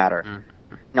should matter. Mm-hmm.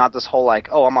 Not this whole like,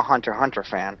 oh, I'm a Hunter x Hunter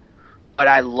fan, but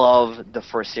I love the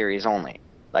first series only.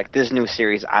 Like, this new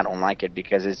series, I don't like it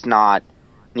because it's not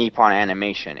Nippon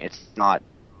Animation. It's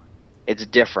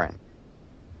different.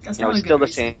 It's still the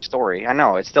same story. I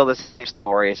know, it's still the same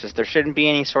story. It's just there shouldn't be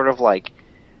any sort of like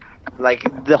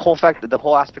the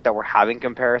whole aspect that we're having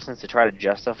comparisons to try to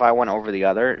justify one over the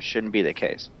other shouldn't be the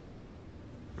case.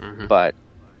 Mm-hmm. But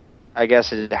I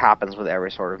guess it happens with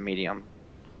every sort of medium.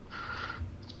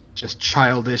 Just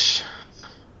childish.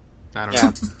 I don't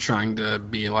know. Trying to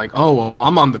be like, oh, well,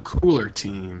 I'm on the cooler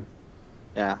team.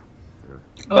 Yeah.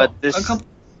 But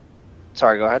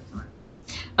Sorry, go ahead.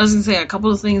 I was going to say a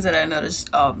couple of things that I noticed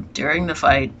during the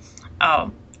fight.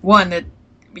 One, that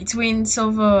between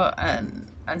Silva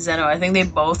and Zeno, I think they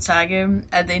both tag him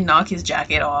and they knock his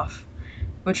jacket off,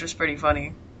 which was pretty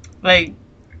funny. Like,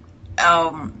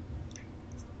 the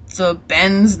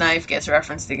Ben's knife gets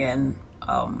referenced again.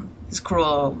 His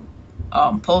Crollo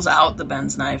pulls out the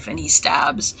Ben's knife and he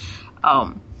stabs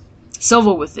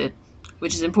Silva with it,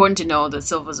 which is important to know that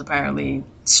Silva's apparently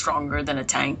stronger than a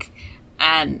tank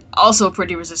and also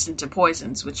pretty resistant to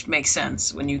poisons, which makes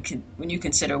sense when you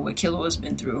consider what Killua has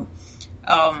been through.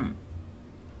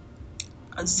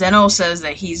 Zeno says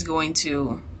that he's going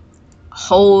to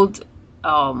hold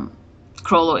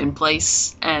Crollo in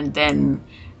place and then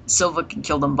Silva can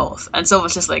kill them both. And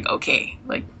Silva's just like, okay,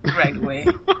 like, right away.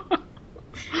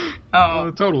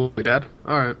 Totally, Dad.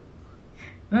 Alright.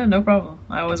 No problem.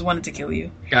 I always wanted to kill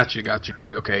you. Got you.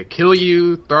 Okay, kill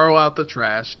you, throw out the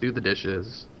trash, do the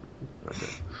dishes.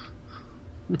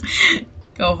 Okay.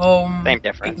 Go home, same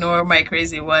difference. Ignore my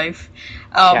crazy wife.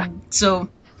 So,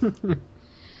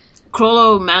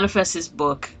 Crollo manifests his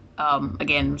book,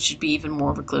 again, which should be even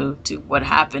more of a clue to what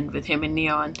happened with him and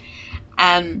Neon.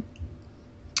 And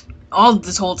all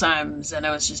this whole time,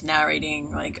 Zeno is just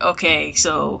narrating, like, okay,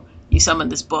 so you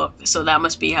summoned this book, so that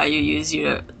must be how you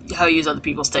use other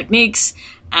people's techniques.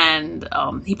 And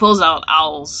he pulls out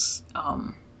Owl's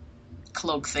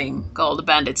cloak thing called the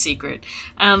Bandit Secret.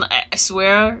 And I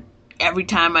swear, every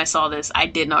time I saw this, I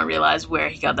did not realize where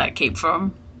he got that cape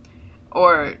from,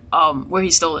 or where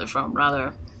he stole it from,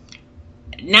 rather.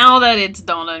 Now that it's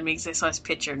dawned on me, because I saw his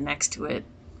picture next to it,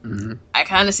 mm-hmm. I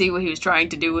kind of see what he was trying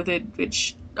to do with it,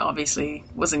 which obviously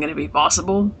wasn't going to be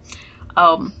possible.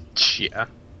 Yeah.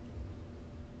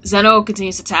 Zeno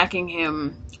continues attacking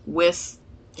him with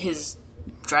his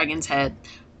dragon's head,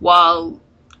 while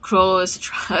Crollo is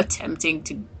attempting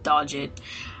to dodge it.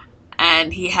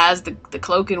 And he has the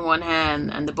cloak in one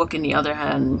hand and the book in the other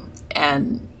hand,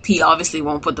 and he obviously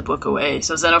won't put the book away.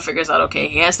 So Zeno figures out, okay,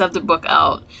 he has to have the book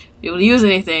out be able to use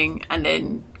anything. And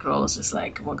then Corolla's just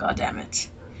like, well, god damn it.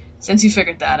 Since you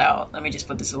figured that out, let me just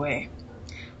put this away.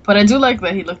 But I do like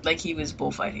that he looked like he was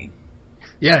bullfighting.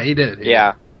 Yeah, he did.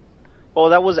 Yeah. Well,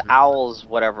 that was Owl's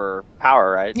whatever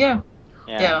power, right? Yeah.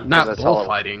 Yeah. Not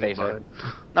bullfighting, but...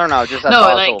 No, just that's No,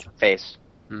 Owl's like- little face.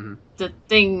 Mm-hmm. The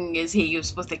thing is, he was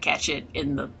supposed to catch it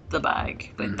in the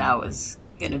bag, but that was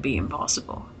going to be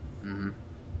impossible. Mm-hmm.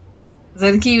 I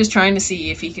think he was trying to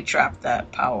see if he could trap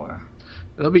that power.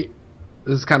 This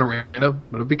is kind of random,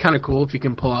 but it'll be kind of cool if you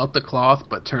can pull out the cloth,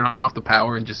 but turn off the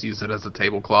power and just use it as a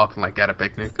tablecloth, like at a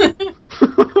picnic.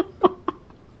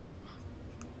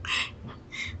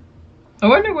 I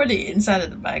wonder where the inside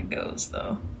of the bag goes,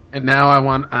 though. And now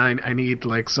I need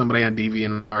like somebody on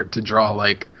DeviantArt to draw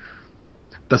like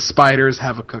the spiders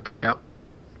have a cookout,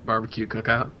 barbecue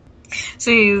cookout.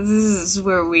 See, this is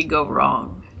where we go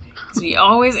wrong. We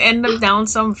always end up down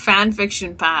some fan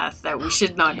fiction path that we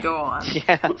should not go on.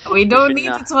 Yeah. We don't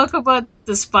need to talk about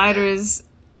the spiders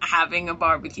having a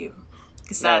barbecue.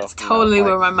 Because that's totally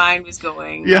where my mind was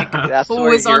going. Yeah. Like, That's who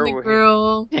where was on you're- the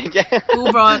grill?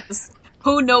 Yeah.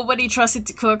 Who nobody trusted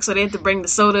to cook, so they had to bring the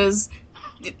sodas.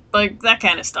 Like, that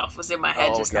kind of stuff was in my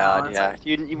head just now. It's yeah.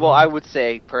 like, Well, I would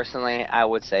say, personally,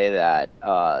 that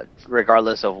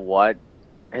regardless of what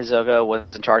Hisoka was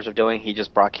in charge of doing, he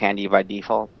just brought candy by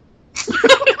default.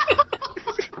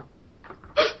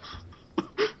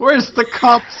 Where's the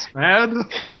cups, man?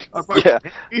 Yeah.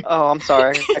 Oh, I'm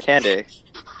sorry. Candy.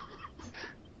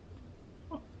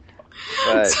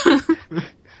 But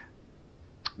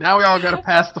Now we all gotta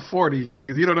pass the 40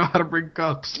 because you don't know how to bring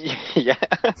cups. yeah.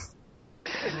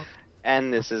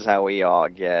 And this is how we all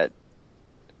get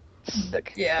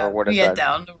sick. yeah, Or what we is get that?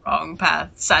 down the wrong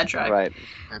path. Sidetrack. Right.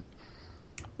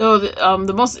 So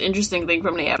the most interesting thing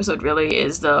from the episode really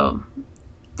is the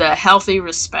healthy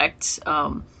respect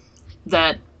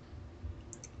that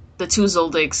the two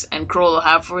Zoldycks and Corolla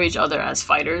have for each other as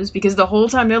fighters, because the whole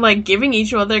time they're like giving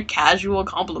each other casual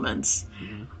compliments.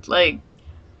 Like,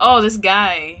 oh, this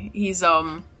guy, he's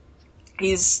so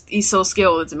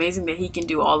skilled. It's amazing that he can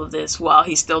do all of this while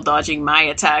he's still dodging my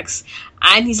attacks,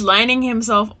 and he's lining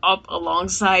himself up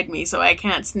alongside me so I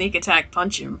can't sneak attack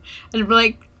punch him. And I'd be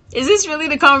like, is this really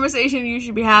the conversation you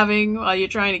should be having while you're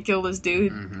trying to kill this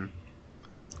dude? Mm-hmm.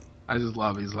 I just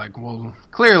love it. He's like, well,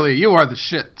 clearly you are the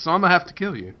shit, so I'm gonna have to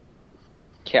kill you.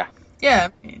 Yeah. Yeah,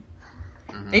 I mean,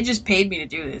 Mm-hmm. they just paid me to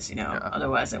do this, Yeah.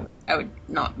 Otherwise I would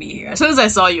not be here. As soon as I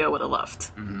saw you, I would have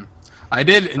left. Mm-hmm. I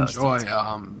did enjoy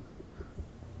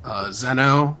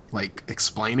Zeno like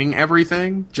explaining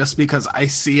everything, just because I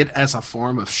see it as a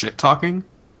form of shit talking.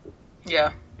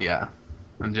 Yeah. Yeah,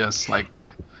 and just like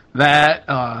that,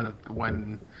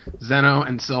 when Zeno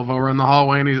and Silva were in the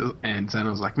hallway, and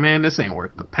Zeno's like, "Man, this ain't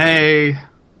worth the pay."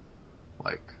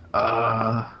 Like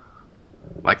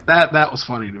that was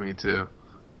funny to me too.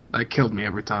 That killed me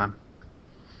every time.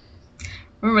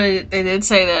 Remember, they did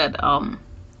say that,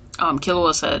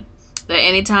 Killua said that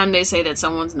anytime they say that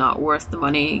someone's not worth the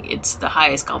money, it's the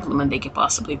highest compliment they could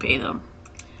possibly pay them.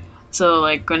 So,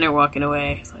 like, when they're walking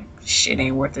away, it's like, shit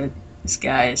ain't worth it. This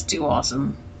guy is too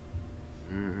awesome.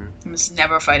 Mm-hmm. I must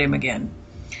never fight him again.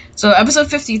 So, episode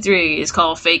 53 is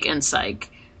called Fake and Psych.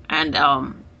 And,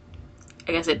 I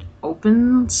guess it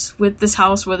opens with this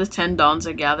house where the 10 Dons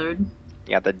are gathered.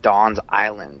 Yeah, the Dawn's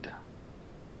Island.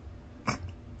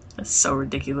 That's so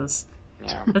ridiculous.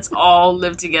 Yeah. Let's all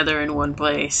live together in one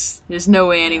place. There's no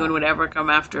way anyone would ever come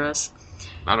after us.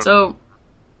 So,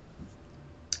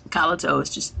 Kalito is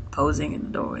just posing in the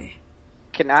doorway.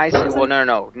 Can I say, well,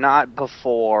 no, not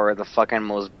before the fucking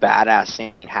most badass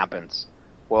scene happens.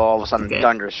 Well, all of a sudden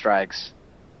thunder strikes,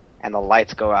 and the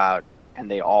lights go out, and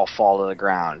they all fall to the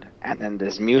ground. And then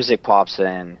this music pops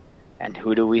in, and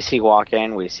who do we see walk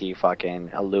in? We see fucking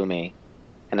Illumi.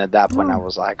 And at that point, I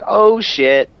was like, oh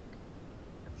shit.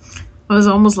 I was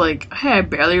almost like, hey, I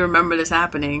barely remember this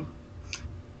happening.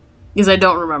 Because I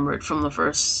don't remember it from the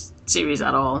first series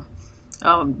at all.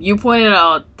 You pointed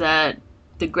out that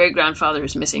the great-grandfather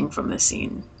is missing from this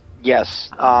scene. Yes.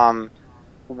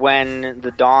 When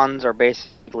the Dons are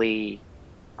basically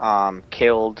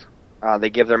killed, they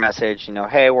give their message,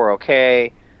 hey, we're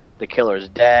okay. The killer's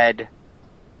dead.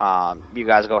 You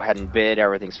guys go ahead and bid.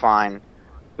 Everything's fine.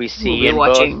 We see in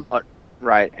watching. both,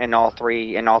 right, in all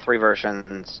three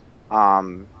versions,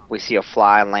 we see a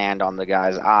fly land on the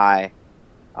guy's eye,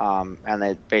 and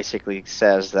it basically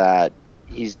says that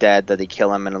he's dead, that they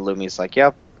kill him, and Illumi's like,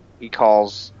 yep. He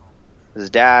calls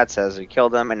his dad, says he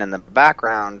killed him, and in the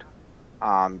background,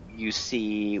 you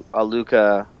see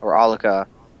Aluka,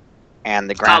 and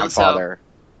the grandfather.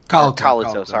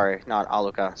 Kalito, sorry, not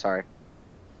Aluka, sorry.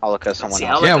 Aluka, someone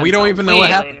else. Yeah, we don't even know what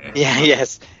happened. Yeah,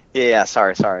 yes. Yeah,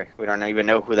 sorry. We don't even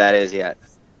know who that is yet.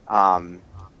 We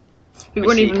We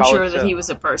weren't see even sure that Kaluto. he was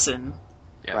a person.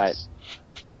 Yes. Right.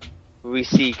 We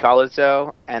see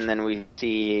Kaluto, and then we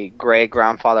see great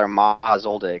grandfather Maha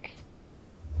Zoldyck,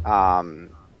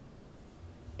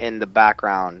 in the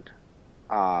background,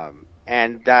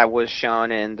 and that was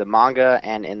shown in the manga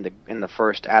and in the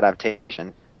first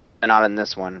adaptation, and not in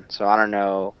this one. So I don't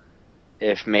know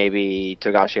if maybe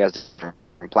Togashi has different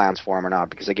plans for him or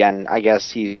not. Because again, I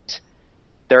guess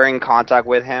they're in contact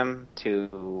with him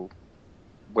to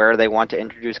where they want to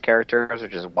introduce characters,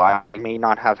 which is why they may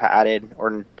not have added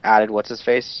what's his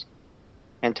face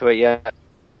into it yet.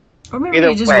 Or maybe Either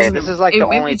it just way, wasn't. this is like the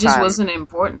Maybe only it just time. wasn't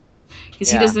important because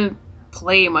he Yeah. doesn't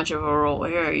play much of a role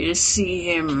here. You just see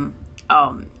him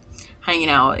hanging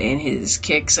out in his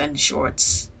kicks and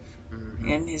shorts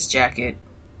and his jacket,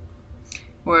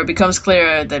 where it becomes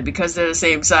clear that because they're the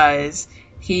same size,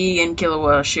 he and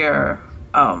Killua share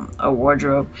a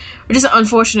wardrobe, which is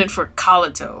unfortunate for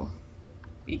Kaluto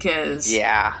because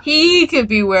Yeah. he could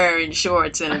be wearing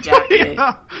shorts and a jacket.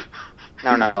 Yeah.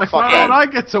 No, Like, fuck why that. don't I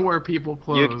get to wear people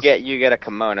clothes? You get a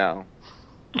kimono.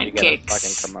 And You get kicks.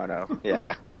 a fucking kimono. Yeah.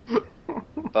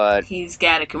 But He's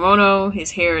got a kimono.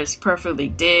 His hair is perfectly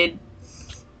did.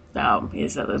 He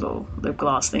has that little lip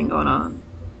gloss thing going on.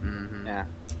 yeah,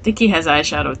 I think he has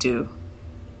eyeshadow too.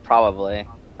 probably.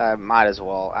 I might as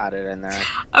well add it in there.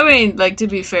 I mean, like, to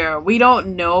be fair, we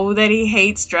don't know that he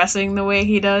hates dressing the way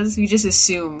he does. We just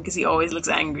assume because he always looks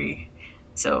angry.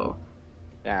 So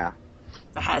Yeah.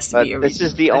 that has to But be a this reason.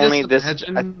 is the I only just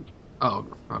imagine... Oh,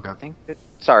 okay. I think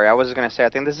sorry, I was gonna say I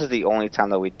think this is the only time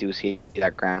that we do see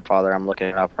that grandfather. I'm looking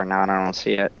it up right now and I don't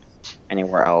see it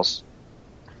anywhere else.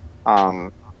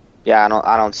 Yeah,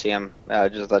 I don't see him.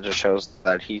 That just shows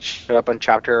that he showed up in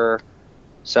chapter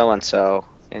so and so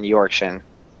in Yorkshire.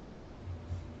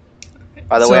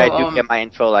 By the way, I do get my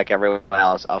info like everyone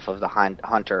else off of the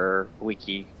Hunter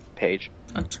wiki page.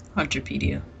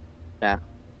 Hunterpedia. Yeah.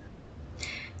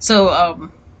 So,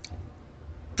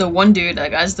 the one dude,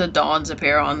 like, as the dawns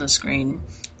appear on the screen,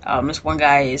 this one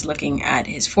guy is looking at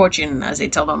his fortune as they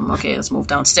tell him, okay, let's move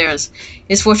downstairs.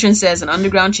 His fortune says an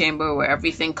underground chamber where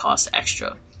everything costs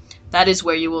extra. That is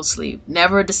where you will sleep.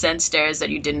 Never descend stairs that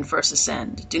you didn't first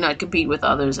ascend. Do not compete with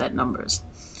others at numbers.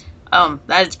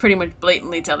 That is pretty much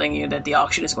blatantly telling you that the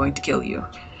auction is going to kill you.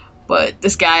 But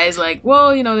this guy is like,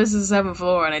 well, this is the 7th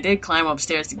floor, and I did climb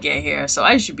upstairs to get here, so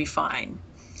I should be fine.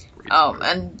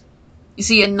 And you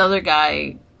see another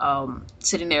guy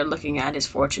sitting there looking at his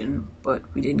fortune, but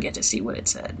we didn't get to see what it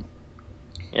said.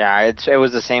 Yeah, it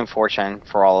was the same fortune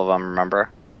for all of them, remember?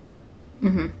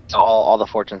 Mm-hmm. So all the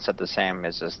fortunes said the same.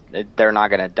 It's just they're not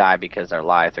gonna die because they're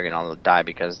alive. They're gonna die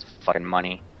because of fucking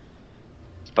money.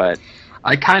 But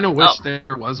I kind of wish there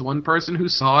was one person who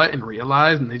saw it and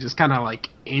realized, and they just kind of like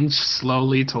inch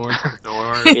slowly towards the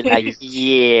door. be like,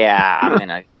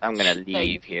 yeah, I'm gonna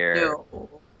leave here. No.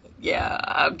 Yeah,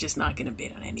 I'm just not gonna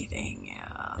bid on anything.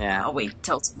 Yeah. I'll wait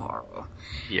till tomorrow.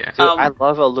 Yeah. Dude, I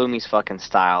love Illumi's fucking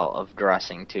style of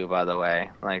dressing too. By the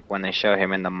way, like when they show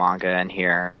him in the manga and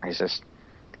here, he's just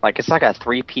like it's like a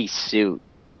 3-piece suit,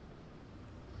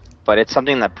 but it's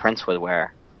something that Prince would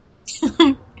wear.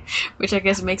 Which I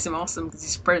guess makes him awesome because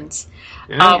he's Prince.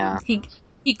 Yeah.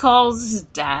 He calls his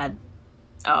dad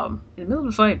in the middle of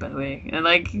the fight, by the way, and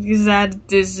like his dad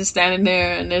is just standing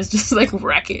there, and there's just like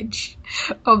wreckage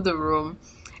of the room,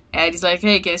 and he's like,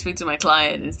 "Hey, can I speak to my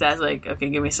client?" And his dad's like, "Okay,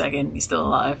 give me a second. He's still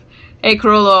alive." "Hey,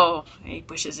 Chrollo," and he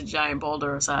pushes a giant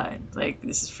boulder aside, like,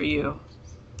 "This is for you."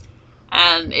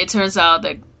 And it turns out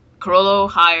that Chrollo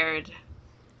hired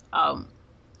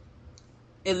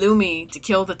Illumi to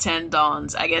kill the 10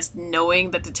 Dons, I guess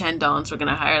knowing that the 10 Dons were going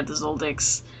to hire the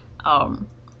Zoldicks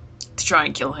to try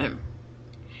and kill him.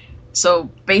 So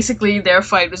basically their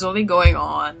fight was only going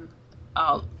on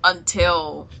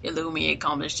until Illumi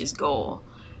accomplished his goal.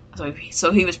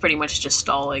 So he was pretty much just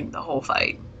stalling the whole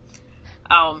fight.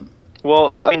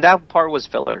 Well, I mean that part was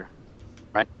filler,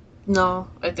 right? No,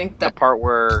 I think The that... part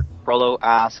where Frollo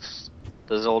asks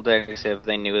the Zoldicks if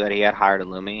they knew that he had hired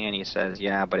Illumi, and he says,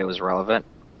 "Yeah, but it was relevant."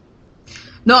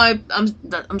 No,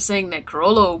 I'm saying that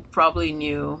Chrollo probably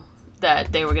knew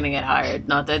that they were going to get hired,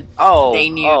 not that they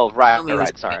knew. Oh, right, Illumi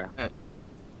was sorry. gonna get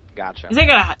Gotcha. They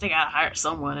gotta hire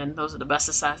someone, and those are the best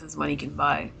assassins money can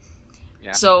buy.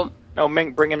 Yeah. So No,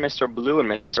 bring in Mr. Blue and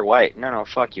Mr. White. No,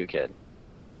 fuck you, kid.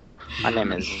 My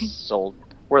name is Zold.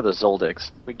 We're the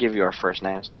Zoldicks. We give you our first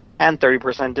names and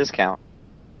 30% discount.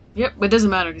 yep, it doesn't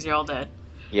matter because you're all dead.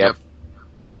 Yep.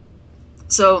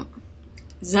 So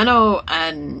Zeno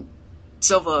and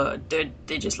Silva,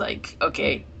 they're just like,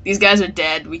 okay, these guys are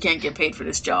dead. We can't get paid for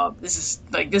this job. This is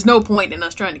like, there's no point in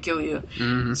us trying to kill you,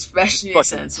 especially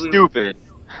since stupid.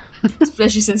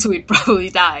 Especially since we'd probably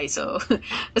die. So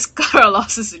let's cut our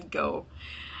losses and go.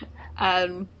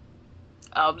 And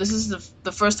this is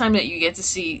the first time that you get to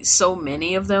see so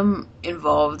many of them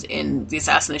involved in the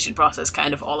assassination process,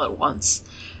 kind of all at once.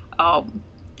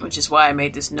 Which is why I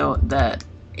made this note that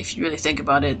if you really think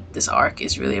about it, this arc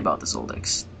is really about the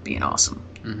Zoldycks being awesome.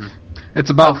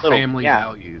 It's about family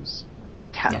values.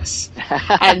 Yes.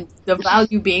 And the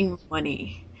value being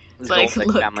money. Like,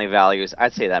 look, family values.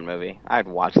 I'd say that movie. I'd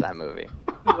watch that movie.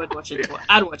 You would watch it twice.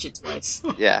 I'd watch it twice.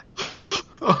 Yeah.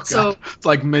 Oh, so it's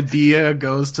like Medea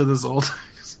goes to the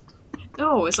Zoldycks.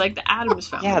 No, it's like the Addams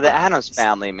family. Yeah, the Addams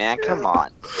family, man. Come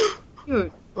on.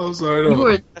 I'm sorry. You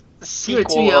were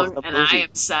too young, and I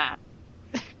am sad.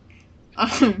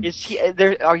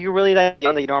 Are you really that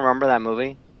young that you don't remember that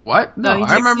movie? What? No,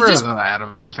 I remember the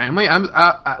Addams family.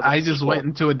 I just went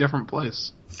into a different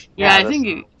place. Yeah, I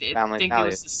think it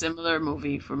was a similar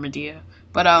movie for Medea,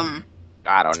 but I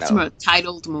don't know. Similar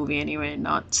titled movie anyway,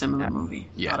 not similar movie.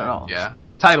 Yeah, not at all. Yeah,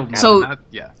 titled movie. So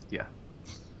yeah.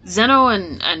 Zeno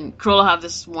and Cruella have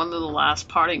this one little last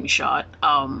parting shot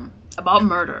about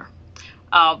murder,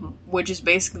 which is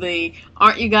basically,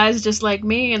 aren't you guys just like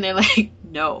me? And they're like,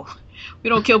 no, we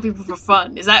don't kill people for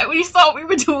fun. Is that what you thought we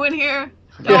were doing here?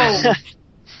 No.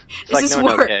 This is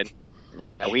work.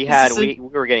 No, yeah, we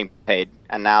were getting paid,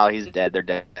 and now he's dead. They're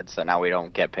dead, so now we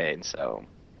don't get paid. So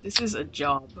this is a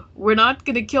job. We're not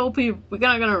gonna kill people. We're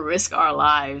not gonna risk our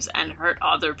lives and hurt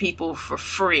other people for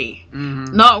free.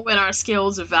 Not when our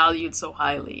skills are valued so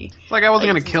highly. It's like I wasn't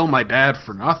gonna kill my dad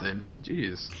for nothing.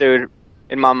 Jeez, dude.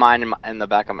 In my mind, in the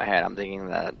back of my head, I'm thinking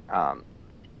that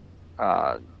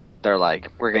they're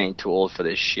like, we're getting too old for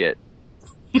this shit.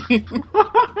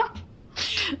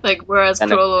 Like, whereas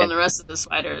Cruella and the rest of the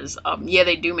spiders, yeah,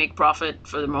 they do make profit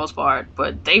for the most part,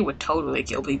 but they would totally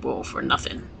kill people for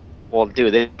nothing. Well,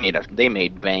 dude, they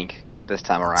made bank this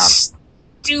time around.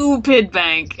 Stupid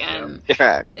bank, and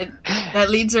that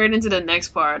leads right into the next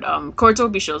part.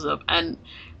 Cortobi shows up, and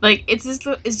like it's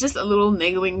just a little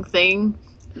niggling thing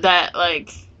that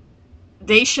like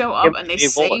they show up and they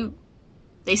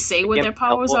say what their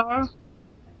powers are.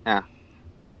 Yeah,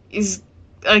 is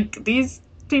like these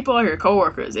people are your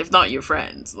coworkers, if not your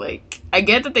friends. Like, I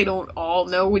get that they don't all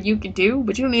know what you can do,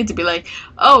 but you don't need to be like,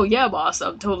 oh yeah, boss,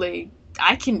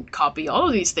 I can copy all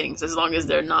of these things as long as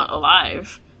they're not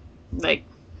alive. Like,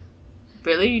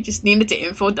 really? You just needed to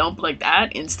info dump like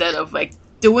that instead of like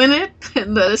doing it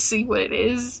and let us see what it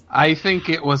is? I think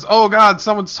it was, oh god,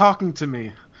 someone's talking to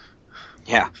me.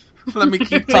 Yeah. Let me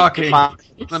keep talking.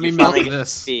 Let me milk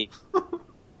this. They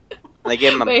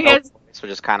gave him a voice,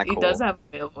 which is kind of cool. He does have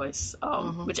a male voice,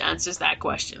 which answers that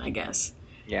question, I guess.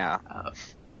 Yeah.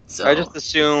 So I just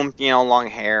assumed, long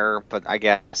hair, but I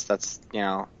guess that's,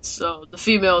 So the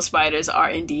female spiders are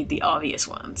indeed the obvious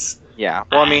ones. Yeah.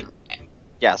 Well, I mean,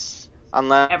 yes.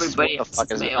 Unless everybody what the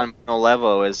fuck is male.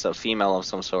 Levo is a female of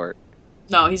some sort.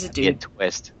 No, he's a dude.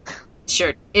 Twist.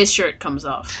 His shirt comes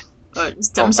off.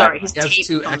 I'm sorry, his tape has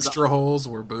two comes extra off. holes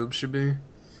where boobs should be.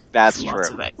 That's true.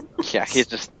 Yeah, he's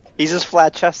just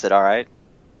flat chested, all right.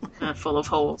 Full of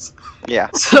holes. Yeah.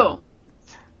 So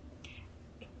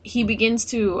he begins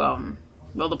to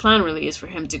the plan really is for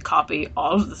him to copy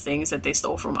all of the things that they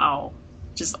stole from Owl.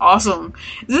 Just awesome.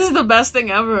 This is the best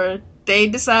thing ever. They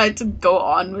decide to go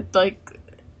on with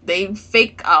they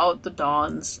fake out the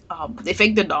Dons. They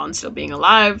fake the Dons still being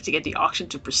alive to get the auction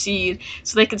to proceed,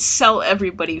 so they can sell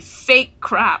everybody fake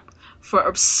crap for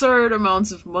absurd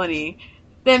amounts of money,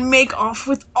 then make off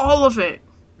with all of it.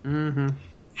 Mm-hmm.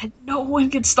 And no one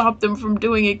can stop them from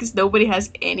doing it because nobody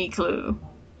has any clue.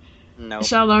 No.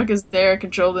 Shallark is there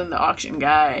controlling the auction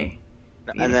guy.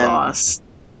 And then boss.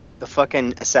 The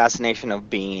fucking assassination of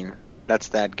Bean. That's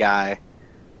that guy.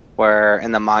 Where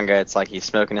in the manga it's like he's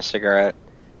smoking a cigarette,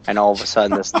 and all of a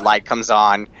sudden this light comes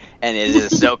on, and it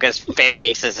is Ahsoka's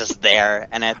face is just there.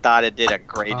 And I thought it did a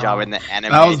great job in the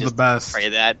anime. That was the best.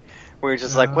 That. We're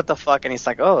just like, what the fuck? And he's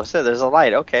like, oh, so there's a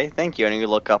light. Okay, thank you. And you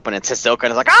look up, and it's Ahsoka,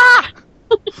 and it's like, ah!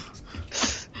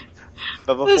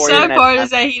 But the sad part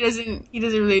is that he doesn't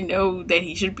really know that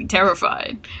he should be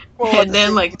terrified. Well, and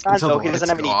then he doesn't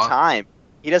have any time.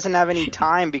 He doesn't have any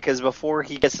time because before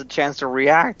he gets a chance to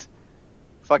react,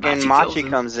 fucking Machi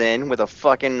comes in with a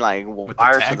fucking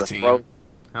wire to the throat.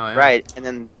 Oh, yeah. Right, and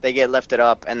then they get lifted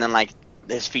up, and then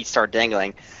his feet start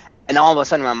dangling, and all of a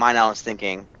sudden in my mind I was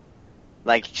thinking,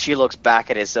 she looks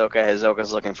back at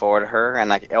Ahsoka's looking forward to her,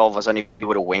 and all of a sudden he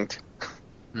would have winked,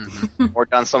 or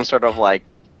done some sort of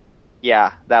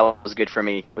Yeah, that was good for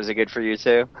me. Was it good for you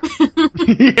too?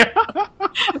 Yeah.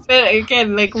 But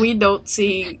again, like we don't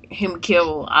see him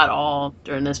kill at all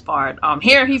during this part.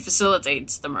 Here he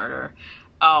facilitates the murder.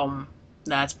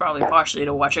 That's probably partially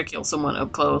to watch her kill someone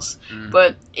up close.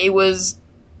 But it was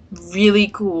really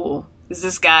cool because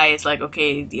this guy is like,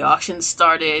 okay, the auction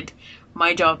started.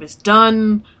 My job is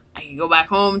done. I can go back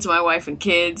home to my wife and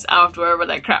kids. I don't have to worry about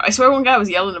that crap. I swear one guy was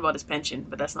yelling about his pension,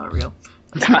 but that's not real.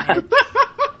 That's in my head.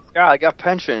 Yeah, I got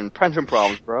pension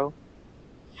problems, bro.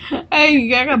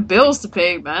 Hey, I got bills to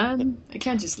pay, man. I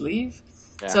can't just leave.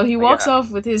 Yeah, So he walks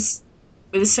off with his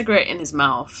cigarette in his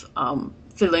mouth,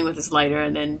 fiddling with his lighter,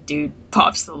 and then dude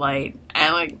pops the light.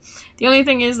 And like, the only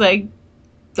thing is like,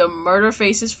 the murder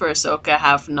faces for Ahsoka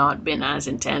have not been as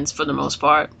intense for the most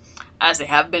part as they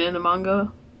have been in the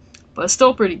manga, but it's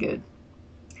still pretty good.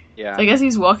 Yeah. So I guess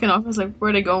he's walking off. I was like, where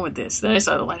are they going with this? Then I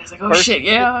saw the light. I was like, oh shit,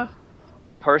 yeah.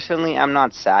 Personally, I'm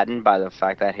not saddened by the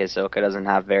fact that Hisoka doesn't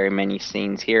have very many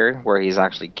scenes here where he's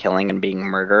actually killing and being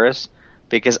murderous,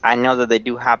 because I know that they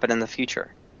do happen in the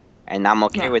future. And I'm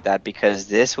okay with that, because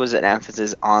this was an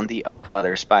emphasis on the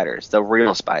other spiders, the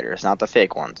real spiders, not the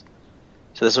fake ones.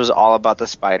 So this was all about the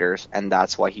spiders, and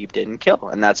that's why he didn't kill.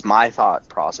 And that's my thought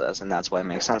process, and that's why it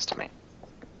makes sense to me.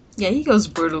 Yeah, he goes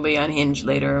brutally unhinged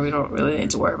later. We don't really need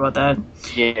to worry about that.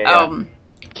 Yeah.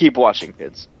 Keep watching,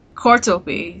 kids.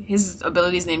 Cortopi, his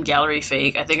ability is named Gallery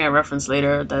Fake. I think I referenced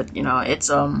later that, you know, it's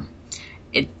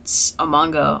a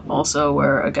manga also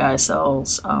where a guy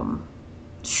sells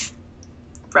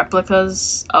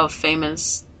replicas of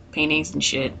famous paintings and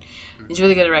shit. He's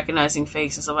really good at recognizing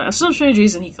fakes and stuff like that. For some strange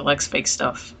reason he collects fake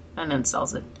stuff and then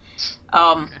sells it.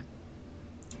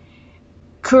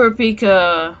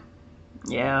 Kurapika,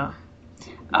 yeah.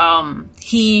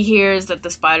 He hears that the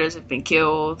spiders have been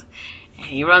killed.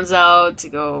 He runs out to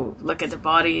go look at the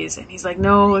bodies, and he's like,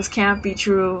 no, this can't be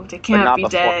true. They can't be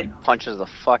dead. He punches the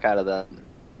fuck out of that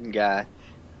guy.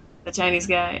 The Chinese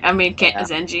guy. I mean,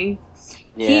 Zenji.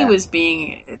 Yeah. He was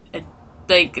being...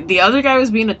 like, the other guy was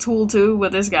being a tool, too,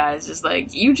 but this guy is just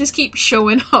like, you just keep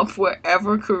showing up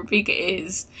wherever Kurapika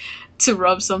is to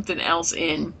rub something else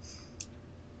in.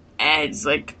 And it's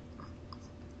like...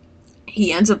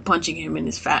 He ends up punching him in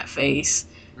his fat face.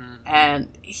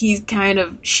 And he's kind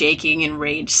of shaking in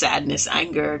rage, sadness,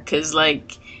 anger, because,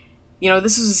 like, you know,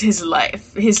 this was his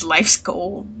life's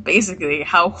goal, basically,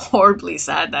 how horribly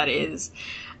sad that is.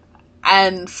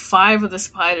 And 5 of the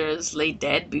spiders lay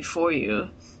dead before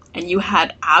you, and you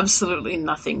had absolutely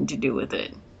nothing to do with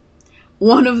it.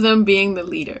 One of them being the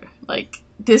leader. Like,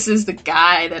 this is the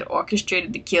guy that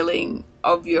orchestrated the killing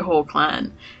of your whole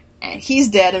clan, and he's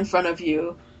dead in front of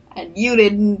you, and you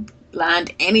didn't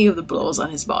land any of the blows on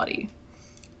his body.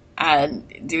 And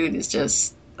dude is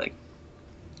just like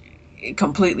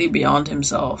completely beyond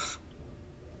himself.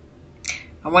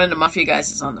 And one of the mafia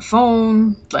guys is on the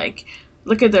phone, like,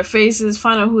 look at their faces,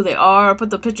 find out who they are, put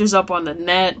the pictures up on the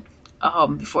net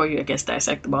before you, I guess,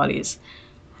 dissect the bodies.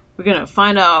 We're gonna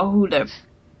find out who their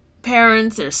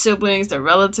parents, their siblings, their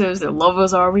relatives, their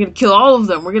lovers are. We're gonna kill all of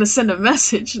them. We're gonna send a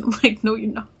message. And I'm like, no,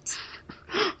 you're not.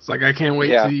 It's like, I can't wait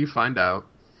till you find out.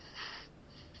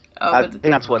 I think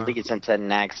that's what leads into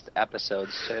next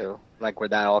episodes too, like where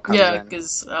that all comes in. Yeah,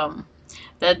 because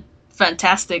that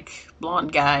fantastic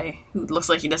blonde guy who looks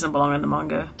like he doesn't belong in the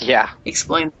manga. Yeah,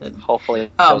 explains it. Hopefully,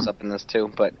 it shows up in this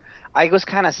too. But I was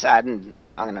kind of saddened.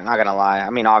 I'm not gonna lie.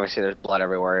 I mean, obviously there's blood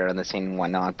everywhere in the scene and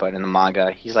whatnot, but in the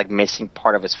manga, he's like missing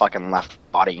part of his fucking left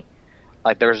body.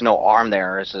 Like there's no arm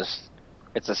there. It's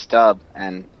a stub,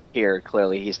 and here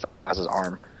clearly he still has his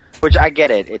arm. Which I get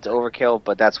it, it's overkill,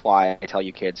 but that's why I tell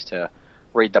you kids to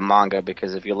read the manga,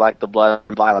 because if you like the blood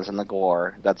and violence and the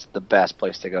gore, that's the best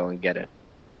place to go and get it.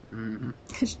 Mm-hmm.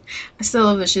 I still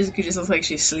love that Shizuku just looks like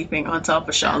she's sleeping on top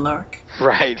of Shalnark.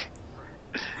 Right.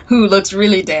 Who looks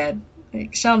really dead.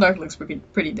 Like, Shalnark looks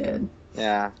pretty dead.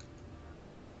 Yeah.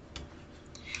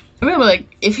 I remember,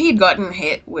 like, if he'd gotten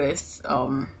hit with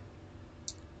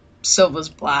Silva's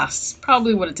blast,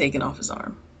 probably would have taken off his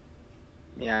arm.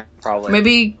 Yeah, probably.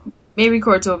 Maybe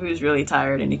Cortopi was really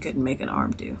tired and he couldn't make an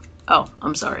arm do. Oh,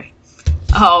 I'm sorry.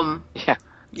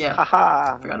 Yeah.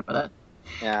 Haha. I forgot about that.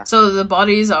 Yeah. So the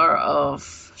bodies are of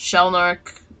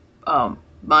Shalnark,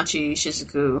 Machi,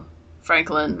 Shizuku,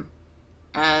 Franklin,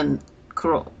 and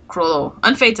Krollo,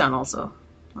 and Phaeton also.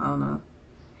 I don't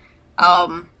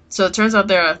know. So it turns out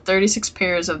there are 36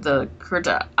 pairs of the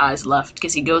Kurta eyes left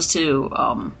because he goes to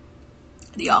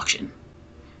the auction.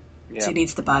 Yeah. So he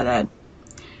needs to buy that.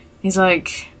 He's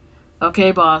like,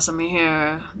 okay, boss, I'm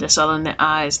here. They're selling the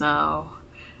eyes now.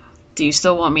 Do you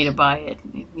still want me to buy it?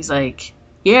 He's like,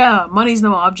 yeah, money's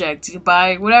no object. You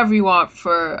buy whatever you want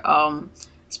for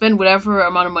spend whatever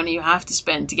amount of money you have to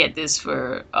spend to get this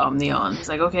for Neon. He's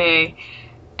like, okay.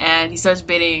 And he starts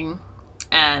bidding,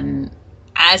 and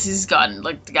as he's gotten,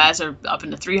 like, the guys are up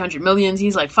into 300 million,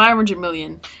 he's like 500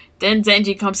 million. Then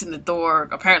Zenji comes in the door,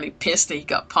 apparently pissed that he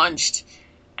got punched,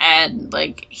 and,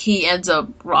 like, he ends up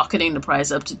rocketing the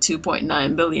price up to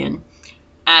 2.9 billion.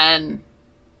 And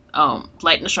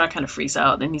Light and Strike kind of freaks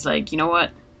out, and he's like, you know what?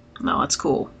 No, it's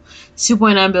cool.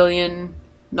 2.9 billion,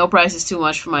 no price is too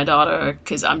much for my daughter,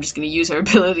 because I'm just going to use her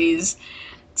abilities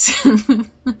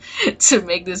to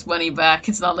make this money back.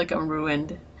 It's not like I'm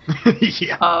ruined.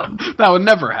 Yeah, that would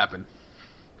never happen.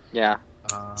 Yeah.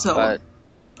 So,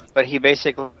 but he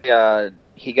basically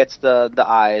he gets the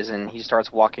eyes and he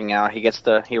starts walking out.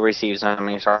 He receives them and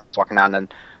he starts walking out. And then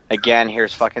again,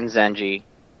 here's fucking Zenji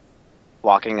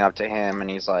walking up to him and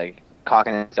he's like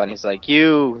cocking his gun. He's like,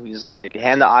 he's like,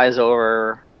 hand the eyes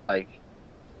over, like.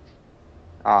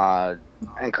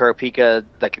 And Kurapika,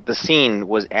 like, the scene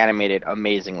was animated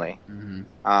amazingly. Mm-hmm.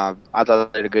 I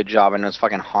thought they did a good job, and it was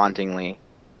fucking hauntingly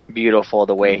beautiful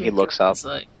the way he looks up.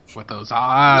 like, with those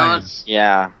eyes.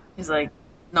 Yeah. He's like,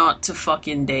 not to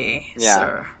fucking day, Yeah.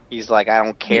 sir. He's like, I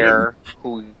don't care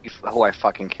who I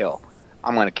fucking kill.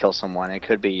 I'm gonna kill someone. It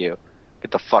could be you. Get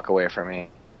the fuck away from me.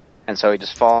 And so he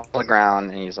just falls on the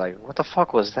ground, and he's like, what the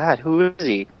fuck was that? Who is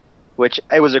he? Which,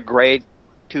 it was a great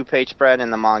 2-page spread in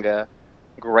the manga.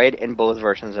 Great in both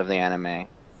versions of the anime.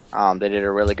 They did a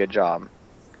really good job.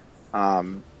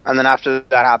 And then after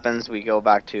that happens, we go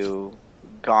back to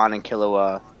Gon and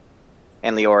Killua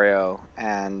and Leorio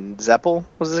and Zeppel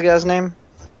was this guy's name?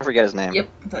 I forget his name. Yep,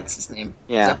 that's his name.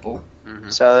 Yeah. Zeppel. Mm-hmm.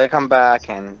 So they come back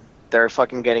and they're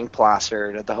fucking getting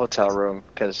plastered at the hotel room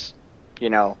because, you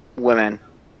know, women,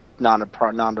 not a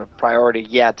priority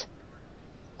yet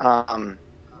for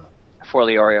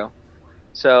Leorio.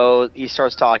 So he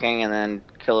starts talking, and then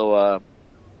Killua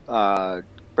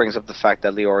brings up the fact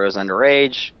that Leorio's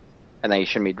underage, and that he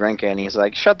shouldn't be drinking. He's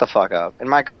like, shut the fuck up. In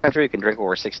my country, you can drink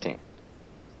over 16.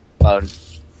 But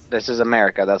this is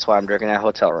America, that's why I'm drinking in a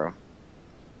hotel room.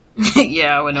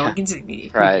 Yeah, when no one can see me.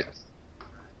 Right.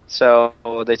 So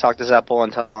they talk to Zeppel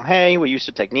and tell him, hey, we used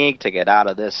a technique to get out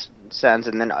of this sense,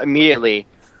 and then immediately,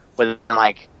 within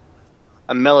like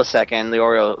a millisecond,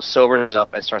 Leorio sobers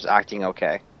up and starts acting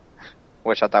okay.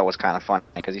 Which I thought was kind of funny,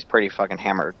 because he's pretty fucking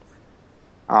hammered.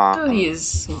 Oh, he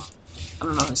is, I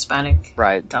don't know, Hispanic,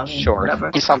 right, Italian, sure.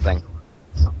 whatever. He's something.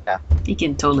 Yeah. He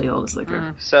can totally hold his liquor.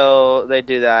 Mm. So they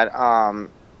do that.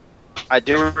 I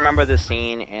do remember the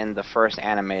scene in the first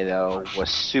anime, though, was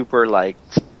super, like,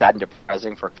 sad and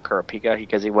depressing for Kurapika,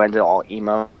 because he went into all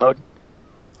emo mode.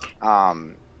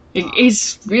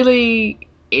 It's really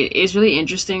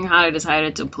interesting how they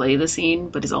decided to play the scene,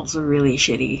 but it's also really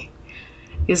shitty.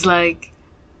 It's like,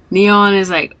 Neon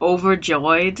is like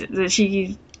overjoyed that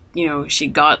she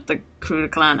got the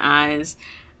Kuruda clan eyes,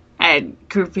 and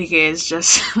Kurapika is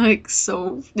just like,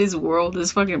 so this world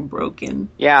is fucking broken.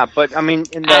 Yeah, but I mean,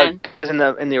 in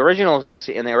the original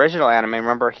anime,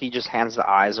 remember, he just hands the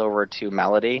eyes over to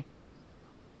Melody,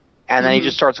 and then he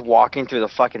just starts walking through the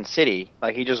fucking city.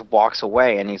 Like, he just walks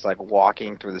away, and he's like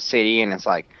walking through the city, and it's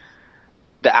like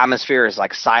the atmosphere is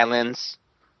like silence.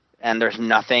 And there's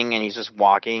nothing, and he's just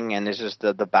walking, and there's just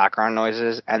the background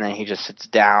noises, and then he just sits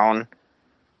down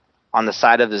on the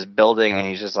side of this building, and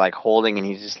he's just like holding, and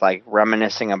he's just like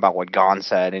reminiscing about what Gon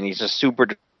said, and he's just super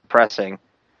depressing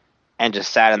and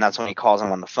just sad, and that's when he calls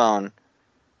him on the phone.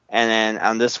 And then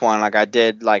on this one, like, I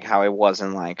did like how it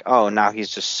wasn't like, oh, now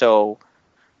he's just so...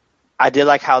 I did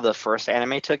like how the first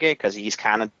anime took it, because he's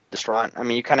kind of distraught. I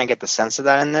mean, you kind of get the sense of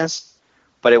that in this.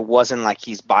 But it wasn't like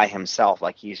he's by himself.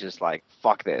 Like, he's just like,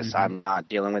 fuck this. Mm-hmm. I'm not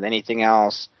dealing with anything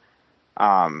else.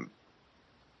 I'm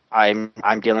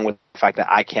dealing with the fact that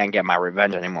I can't get my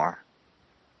revenge anymore.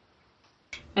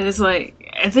 And it's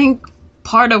like, I think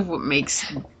part of what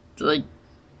makes, like,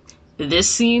 this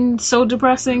scene so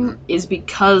depressing is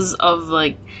because of,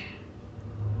 like,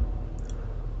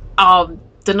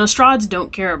 the Nostrada's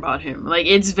don't care about him. Like,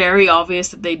 it's very obvious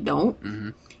that they don't.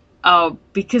 Mm-hmm.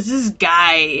 Because this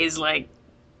guy is, like,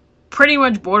 pretty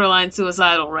much borderline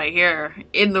suicidal right here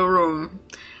in the room.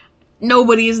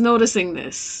 Nobody is noticing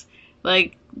this.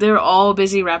 Like, they're all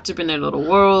busy wrapped up in their little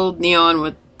world. Neon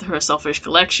with her selfish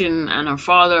collection, and her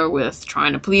father with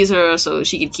trying to please her so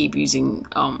she could keep using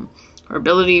her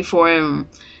ability for him.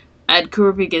 And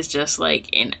Kurapika is just like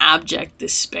in abject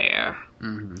despair.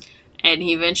 Mm-hmm. And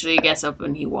he eventually gets up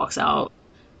and he walks out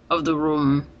of the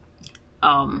room.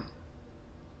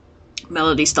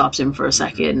 Melody stops him for a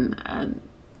second, and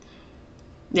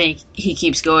then he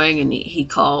keeps going, and he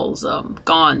calls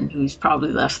Gon, who's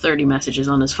probably left 30 messages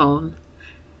on his phone.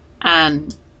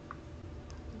 And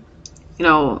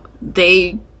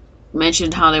they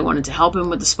mentioned how they wanted to help him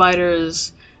with the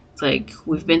spiders. It's like,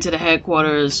 we've been to the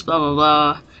headquarters, blah, blah,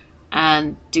 blah.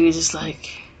 And dude's just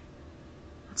like,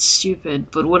 it's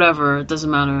stupid, but whatever, it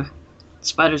doesn't matter. The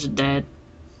spiders are dead.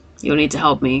 You don't need to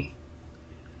help me.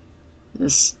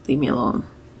 Just leave me alone.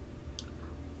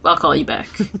 I'll call you back.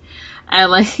 And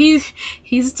like he's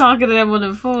talking to them on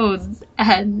the phone,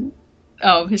 and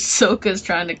Hisoka's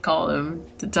trying to call him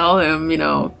to tell him,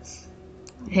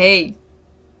 hey,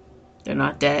 they're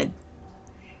not dead.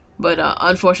 But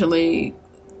unfortunately,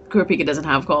 Kurapika doesn't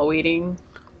have call waiting,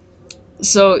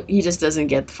 so he just doesn't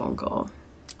get the phone call.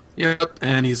 Yep,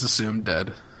 and he's assumed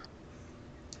dead.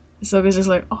 Hisoka's just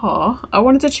like, "Aw, I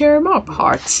wanted to cheer him up,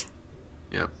 heart."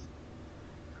 Yep.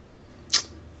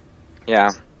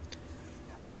 Yeah.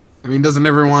 I mean, doesn't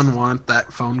everyone want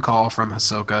that phone call from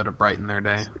Hisoka to brighten their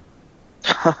day?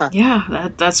 Yeah,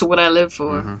 that's what I live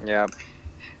for. Mm-hmm. Yeah.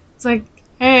 It's like,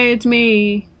 hey, it's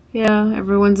me. Yeah,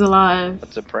 everyone's alive.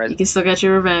 That's a present. You can still get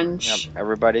your revenge. Yep,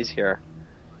 everybody's here.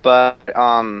 But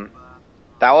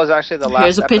that was actually the last.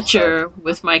 Here's a episode. Picture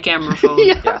with my camera phone.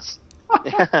 Yes.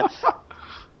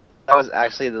 That was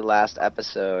actually the last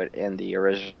episode in the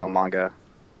original manga,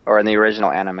 or in the original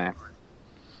anime.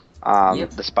 Yep.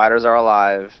 The spiders are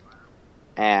alive,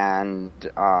 and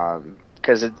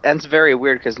because it ends very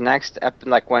weird. Because next,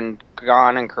 like when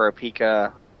Gon and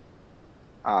Kurapika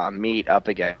meet up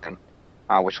again,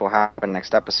 which will happen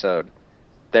next episode,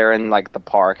 they're in like the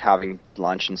park having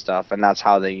lunch and stuff, and that's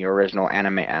how the original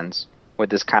anime ends, with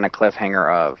this kind of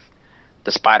cliffhanger of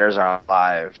the spiders are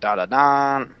alive, da da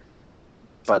da.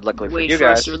 But luckily for you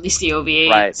guys, to release the OVAs.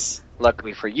 Right.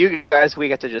 Luckily for you guys, we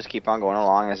get to just keep on going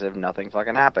along as if nothing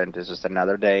fucking happened. It's just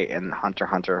another day in Hunter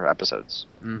x Hunter episodes.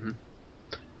 Mm-hmm.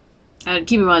 And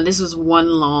keep in mind, this was one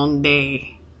long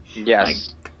day.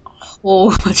 Yes. Like, a whole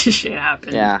bunch of shit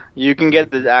happened. Yeah. You can get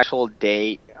the actual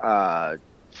date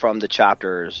from the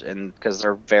chapters, and because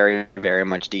they're very, very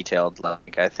much detailed.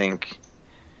 Like, I think,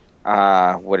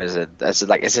 what is it?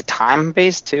 Is it time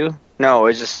based too? No,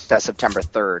 it's just that September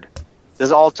 3rd. This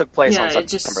all took place on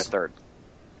September 3rd.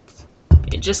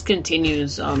 It just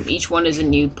continues. Each one is a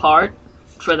new part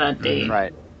for that day.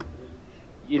 Right.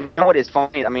 You know what is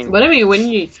funny? I mean, but I mean, when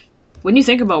you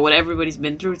think about what everybody's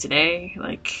been through today,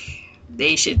 like,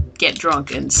 they should get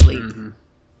drunk and sleep. Mm-hmm.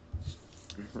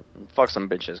 Fuck some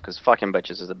bitches, because fucking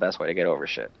bitches is the best way to get over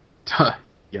shit.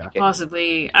 Yeah.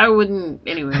 Possibly, I wouldn't.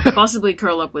 Anyway, possibly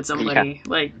curl up with somebody.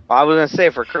 Yeah. Like, I was gonna say,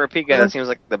 for Kurapika, that seems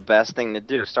like the best thing to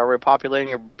do. Start repopulating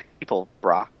your people,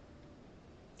 brah.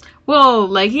 well,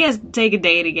 like, he has to take a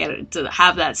day to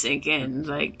have that sink in.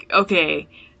 Like, okay,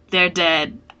 they're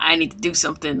dead. I need to do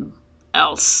something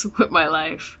else with my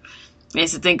life. He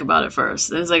has to think about it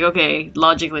first. And it's like, okay,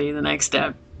 logically, the next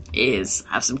step is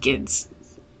have some kids.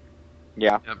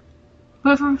 Yeah. Yep.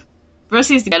 But first,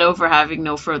 he has to get over having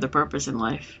no further purpose in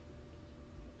life.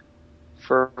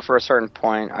 For a certain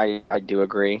point, I do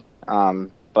agree.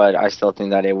 But I still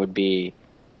think that it would be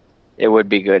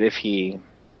good if he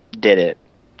did it,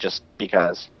 just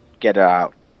because. Get it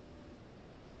out.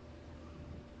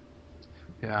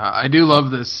 Yeah, I do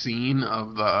love this scene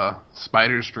of the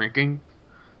spiders drinking,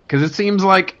 because it seems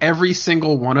like every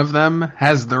single one of them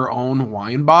has their own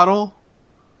wine bottle.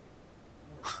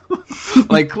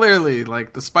 Like, clearly,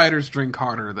 like, the spiders drink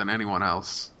harder than anyone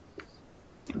else.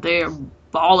 They're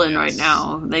balling right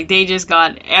now. Like, they just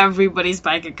got everybody's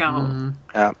bank account. Mm-hmm.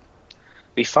 Yeah.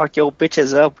 We fucked your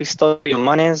bitches up. We stole your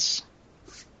monies.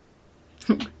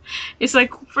 It's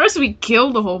like, first we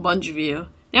killed a whole bunch of you.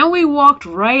 Then we walked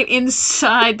right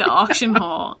inside the auction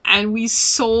hall and we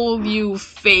sold you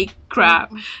fake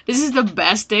crap. This is the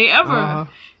best day ever.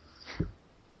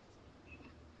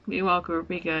 Meanwhile,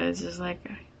 Kurapika is just like,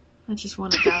 I just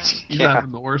want to die. Yeah,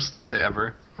 having the worst day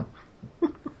ever.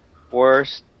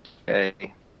 Worst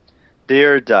day.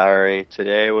 Dear diary,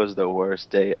 today was the worst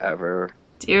day ever.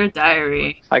 Dear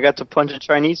diary. I got to punch a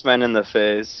Chinese man in the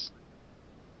face.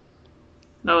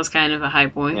 That was kind of a high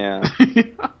point. Yeah.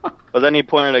 But then he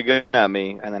pointed a gun at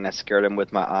me, and then I scared him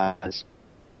with my eyes.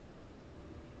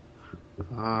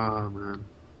 Oh, man.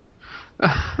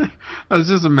 I was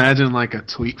just imagining, like, a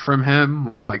tweet from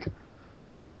him, like,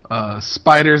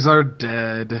 spiders are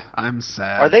dead, I'm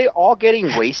sad. Are they all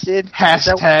getting wasted?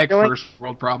 Hashtag first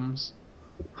world problems.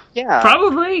 Yeah.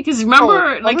 Probably, because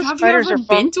remember, like, have you ever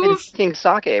been to a... King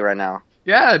Sake right now.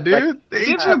 Yeah, dude. Have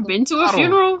you ever been to a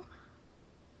funeral?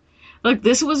 Look,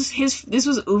 this was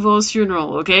Uvo's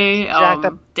funeral, okay?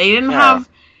 They didn't have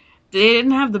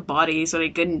the body, so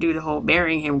they couldn't do the whole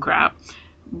burying him crap.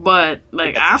 But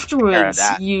like afterwards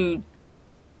you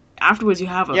have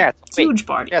a huge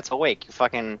party. Yeah, it's awake.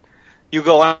 You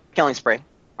go on killing spree.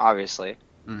 obviously.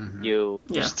 Mm-hmm. You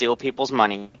Yeah. steal people's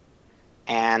money,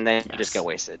 and then you just Yes. get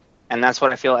wasted. And that's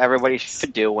what I feel everybody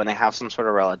should do when they have some sort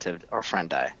of relative or friend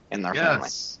die in their family.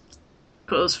 Yes.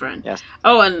 Close friend. Yes.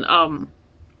 Oh, and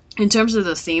in terms of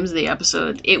the themes of the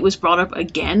episode, it was brought up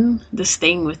again, this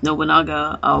thing with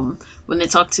Nobunaga. When they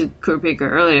talked to Kurapika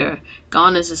earlier,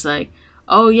 Gon is just like,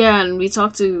 oh yeah, and we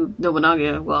talked to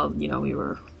Nobunaga, well, you know, we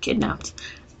were kidnapped.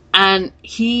 And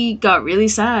he got really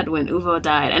sad when Uvo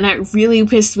died, and that really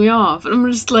pissed me off. And I'm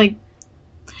just like,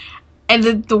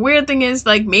 and the weird thing is,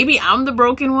 like, maybe I'm the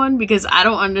broken one, because I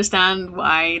don't understand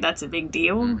why that's a big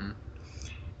deal. Mm-hmm.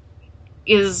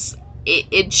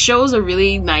 It shows a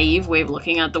really naive way of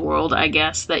looking at the world, I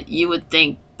guess, that you would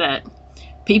think that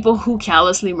people who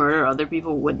callously murder other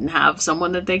people wouldn't have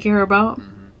someone that they care about.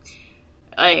 Mm-hmm.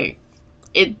 Like,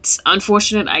 it's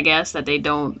unfortunate, I guess, that they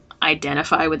don't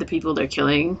identify with the people they're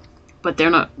killing, but they're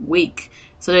not weak,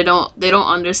 so they don't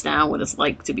understand what it's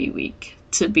like to be weak,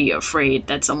 to be afraid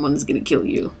that someone's gonna kill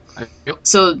you.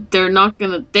 So they're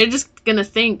just gonna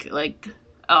think like,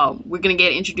 oh, we're gonna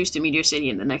get introduced to Meteor City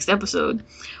in the next episode.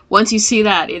 Once you see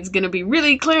that, it's gonna be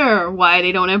really clear why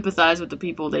they don't empathize with the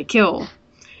people they kill,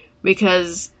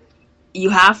 because you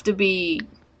have to be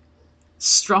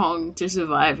strong to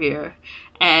survive here,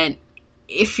 and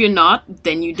if you're not,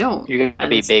 then you don't. You gotta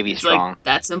be baby strong. Like,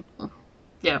 that simple.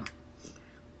 Yeah.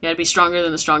 You gotta be stronger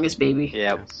than the strongest baby.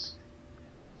 Yep. Yes.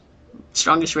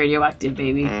 Strongest radioactive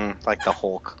baby. Like the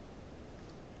Hulk.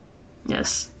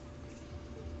 Yes.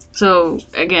 So,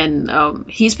 again,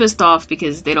 he's pissed off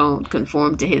because they don't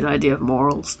conform to his idea of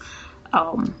morals.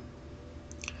 And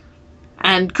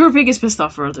Kurapika is pissed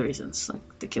off for other reasons,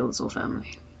 like to kill his whole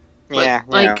family. But, Yeah.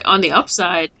 like, on the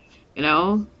upside, you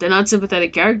know, they're not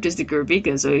sympathetic characters to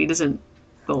Kurapika, so he doesn't,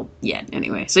 well, yet,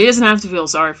 anyway. So he doesn't have to feel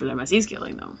sorry for them as he's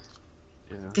killing them.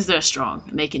 Yeah. Because they're strong,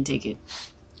 and they can take it.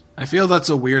 I feel that's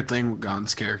a weird thing with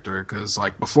Gon's character, because,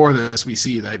 like, before this, we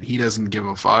see that he doesn't give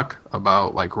a fuck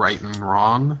about, like, right and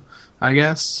wrong, I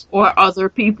guess. Or other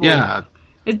people. Yeah,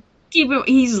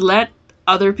 He's let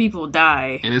other people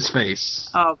die. in his face.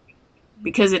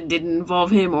 Because it didn't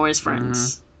involve him or his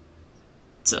friends. Mm-hmm.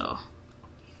 So,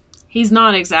 he's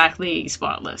not exactly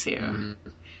spotless here. Mm-hmm.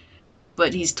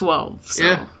 But he's 12,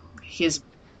 so his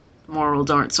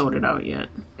morals aren't sorted out yet.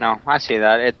 No, I see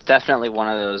that. It's definitely one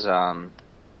of those,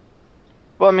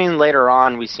 well, I mean, later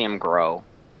on, we see him grow.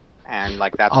 And,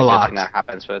 like, that's a good thing that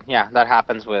happens with... Yeah, that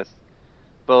happens with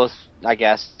both, I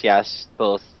guess, yes,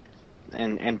 both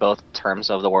in both terms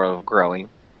of the world of growing.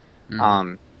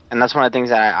 Mm-hmm. And that's one of the things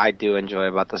that I do enjoy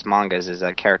about this manga is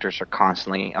that characters are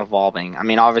constantly evolving. I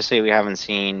mean, obviously, we haven't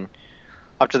seen,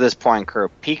 up to this point,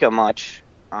 Kurapika much,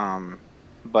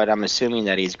 but I'm assuming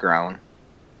that he's grown.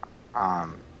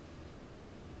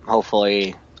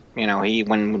 Hopefully, you know,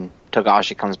 when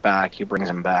Togashi comes back, he brings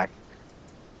him back.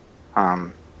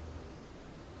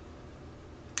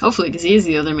 Hopefully, because he is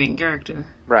the other main character.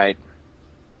 Right.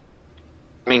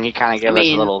 I mean, he kind of gave us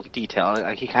a little detail.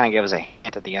 Like, he kind of gave us a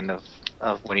hint at the end of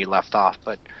when he left off,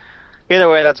 but either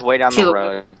way, that's way down the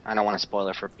road. I don't want to spoil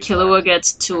it for people. Killua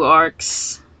gets 2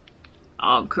 arcs.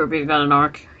 Kirby got an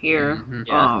arc here,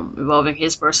 involving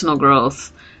his personal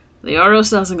growth. Leorio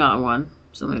still hasn't gotten one.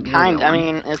 So maybe I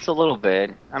mean, it's a little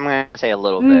bit. I'm going to say a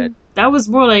little bit. That was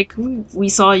more like, we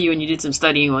saw you and you did some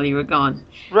studying while you were gone.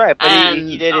 Right, but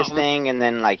he did his thing, and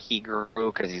then, like, he grew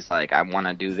because he's like, I want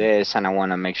to do this, and I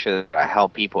want to make sure that I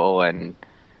help people, and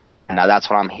that's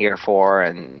what I'm here for,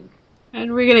 and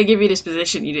we're going to give you this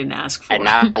position you didn't ask for. And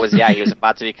now he was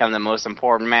about to become the most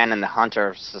important man in the hunter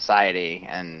of society,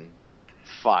 and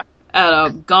fuck.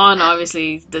 Gon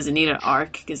obviously doesn't need an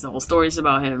arc, because the whole story is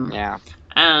about him. Yeah.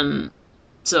 And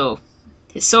so,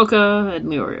 Hisoka and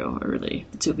Leorio are really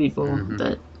the 2 people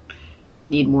that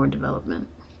need more development.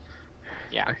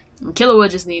 Yeah. And Killua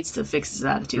just needs to fix his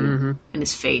attitude and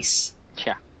his face.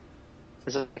 Yeah.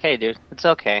 It's okay, dude. It's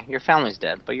okay. Your family's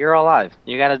dead, but you're alive.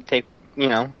 You gotta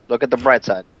look at the bright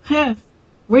side. Yeah.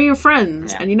 We're your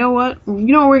friends. Yeah. And you know what? You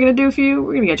know what we're gonna do for you?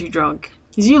 We're gonna get you drunk.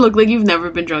 Because you look like you've never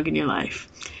been drunk in your life.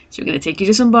 So we're gonna take you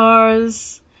to some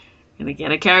bars. Gonna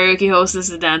get a karaoke hostess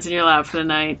to dance in your lap for the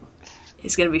night.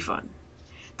 It's gonna be fun.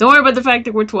 Don't worry about the fact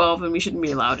that we're 12 and we shouldn't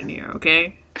be allowed in here,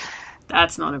 okay?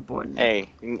 That's not important. Hey,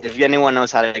 if anyone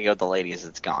knows how to go with the ladies,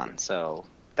 it's gone. So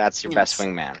that's your best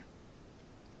wingman.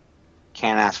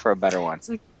 Can't ask for a better one. It's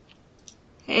like,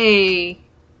 hey,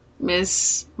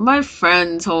 miss, my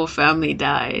friend's whole family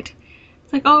died.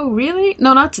 It's like, oh, really?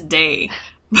 No, not today.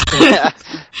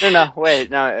 No, wait,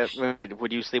 no.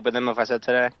 Would you sleep with him if I said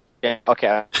today? Yeah,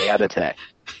 okay, yeah, today.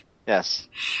 Yes.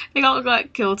 They all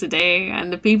got killed today,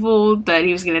 and the people that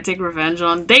he was going to take revenge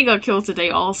on, they got killed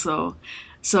today also.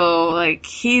 So, like,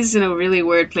 he's in a really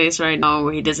weird place right now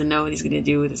where he doesn't know what he's going to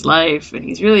do with his life, and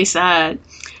he's really sad.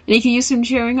 And he can use some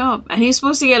cheering up. And he's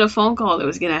supposed to get a phone call that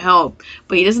was going to help,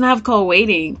 but he doesn't have call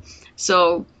waiting.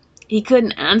 So, he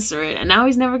couldn't answer it. And now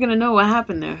he's never going to know what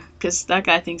happened there, because that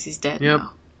guy thinks he's dead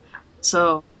now.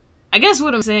 So, I guess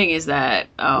what I'm saying is that,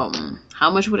 how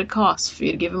much would it cost for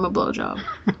you to give him a blowjob?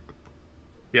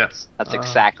 Yes. That's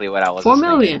exactly what I was $4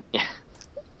 million. Yeah.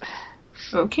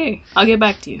 Okay, I'll get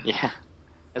back to you. Yeah.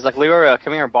 It's like, Leora,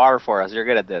 come here and barter for us. You're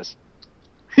good at this.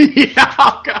 Yeah,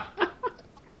 oh God.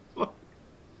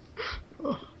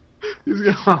 He's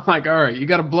gonna like, all right, you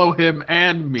got to blow him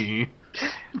and me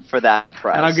For that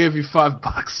price. and I'll give you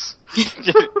 $5.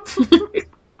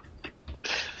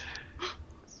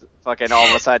 Fucking all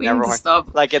of a sudden, We need to everyone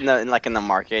stop. like in the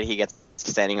market, he gets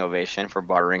standing ovation for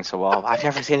bartering so well. I've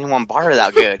never seen anyone barter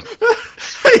that good.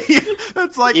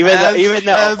 It's like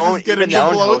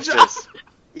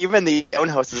Even the own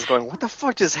hostess is going, what the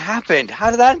fuck just happened?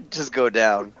 How did that just go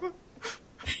down?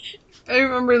 I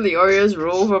remember Leoria's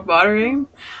rule for bartering.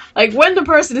 Like, when the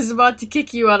person is about to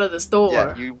kick you out of the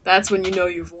store, that's when you know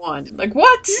you've won. Like,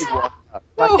 what?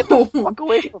 Like, get the fuck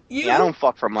away from me. You- I don't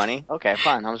fuck for money. Okay,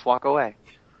 fine. I'll just walk away.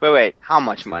 Wait. How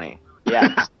much money?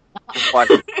 Yeah.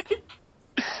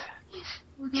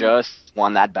 Just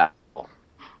won that battle.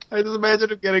 I just imagine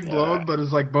him getting blown, but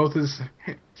it's like both his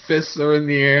fists are in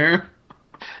the air.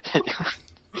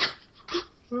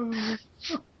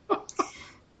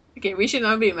 Okay, we should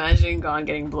not be imagining Gon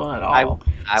getting blown at all.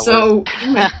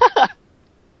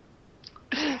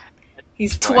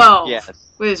 He's 12. Yes.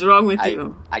 What is wrong with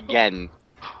you? Again.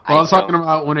 Well, I was talking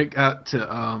about when it got to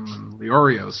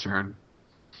Leorio's turn.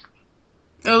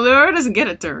 Oh, Leorio doesn't get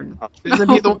a turn. Isn't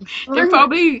he the one? They're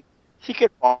probably... He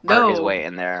could barter his way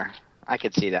in there. I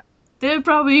could see that. They'd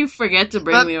probably forget to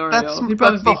bring Leorio.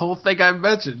 That's the whole thing I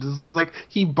mentioned. It's like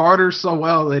he barters so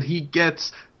well that he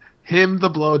gets him the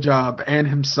blowjob and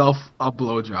himself a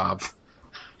blowjob.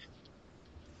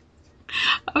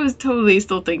 I was totally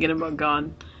still thinking about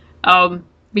Gon.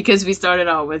 Because we started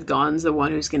out with Gon's the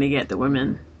one who's going to get the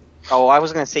women. Oh, I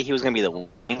was going to say he was going to be the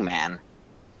wingman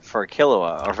for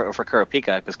Killua, or for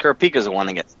Kurapika, because Kurapika's the one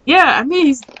that gets... Yeah, I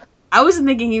mean, I wasn't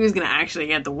thinking he was going to actually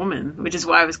get the woman, which is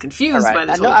why I was confused by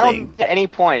this whole I thing. don't, at any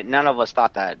point, none of us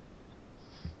thought that.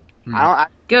 I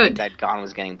Good. think that Gon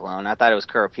was getting blown. I thought it was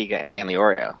Kurapika and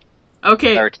Leorio.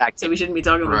 Okay, so we shouldn't be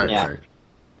talking about Right.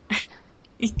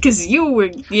 Because you were...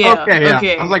 Yeah,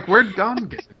 okay. I was like, where'd Gon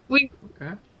get? We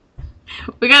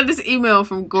got this email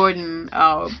from Gordon.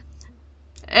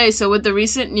 Hey, so with the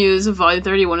recent news of Volume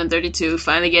 31 and 32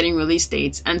 finally getting release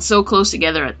dates, and so close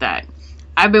together at that,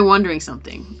 I've been wondering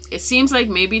something. It seems like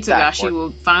maybe Togashi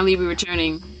will finally be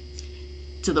returning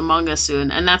to the manga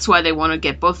soon, and that's why they want to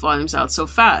get both volumes out so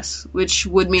fast, which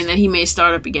would mean that he may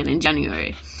start up again in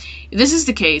January. If this is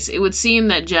the case, it would seem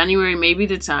that January may be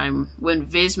the time when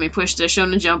Viz may push the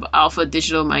Shonen Jump Alpha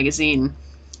digital magazine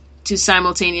to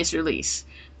simultaneous release.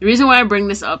 The reason why I bring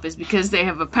this up is because they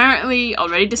have apparently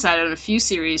already decided on a few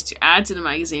series to add to the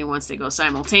magazine once they go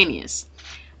simultaneous.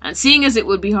 And seeing as it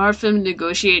would be hard for them to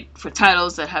negotiate for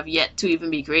titles that have yet to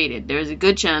even be created, there is a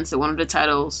good chance that one of the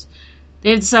titles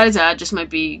they've decided to add just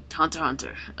might be Hunter x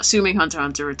Hunter, assuming Hunter x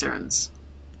Hunter returns.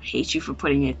 I hate you for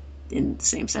putting it in the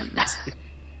same sentence.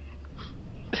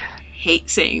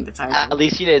 Hate saying the title. At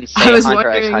least you didn't say Hunter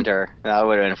x Hunter. That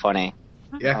would have been funny.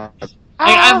 Yeah.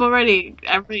 I've already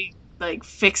like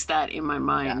fixed that in my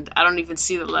mind. I don't even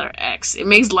see the letter X. It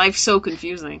makes life so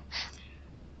confusing.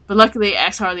 But luckily,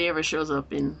 X hardly ever shows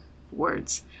up in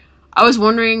words. I was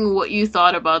wondering what you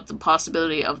thought about the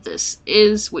possibility of this.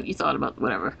 What you thought about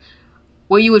whatever.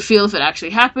 What you would feel if it actually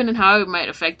happened, and how it might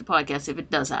affect the podcast if it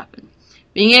does happen.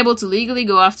 Being able to legally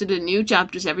go after the new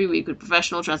chapters every week with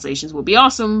professional translations will be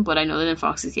awesome, but I know that in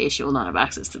Fox's case, she will not have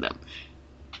access to them.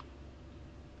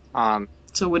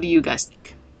 So what do you guys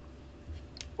think?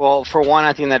 Well, for one,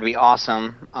 I think that'd be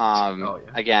awesome.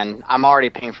 Again, I'm already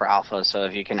paying for Alpha, so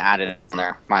if you can add it in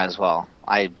there, might as well.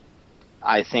 I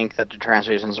think that the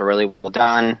translations are really well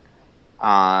done.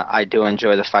 I do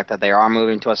enjoy the fact that they are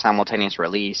moving to a simultaneous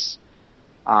release.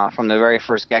 From the very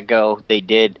first get-go, they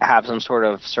did have some sort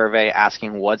of survey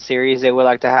asking what series they would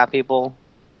like to have people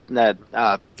would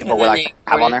like to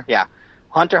have on there. Yeah,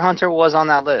 Hunter x Hunter was on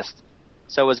that list.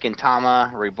 So was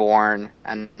Gintama, Reborn,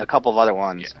 and a couple of other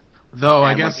ones. Though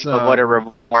I guess what a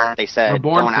Reborn, they said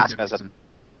Reborn don't ask us.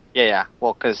 Yeah.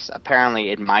 Well, because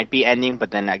apparently it might be ending,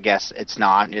 but then I guess it's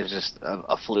not. It's just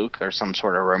a fluke or some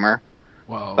sort of rumor.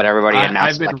 Well, but everybody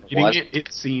announced I've been like reading it was.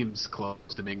 It seems close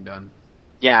to being done.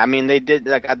 Yeah, I mean they did.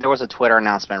 Like there was a Twitter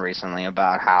announcement recently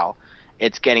about how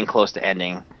it's getting close to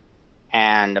ending,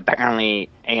 and apparently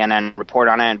ANN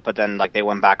reported on it, but then like they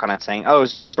went back on it saying, "Oh,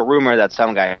 it's a rumor that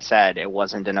some guy said. It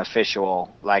wasn't an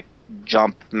official like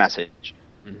jump message."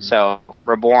 Mm-hmm. So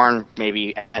Reborn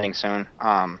maybe ending soon.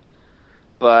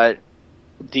 But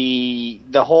the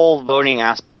whole voting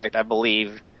aspect, I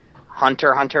believe,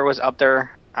 Hunter x Hunter was up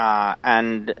there,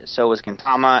 and so was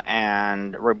Gintama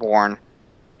and Reborn.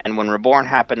 And when Reborn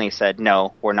happened, they said,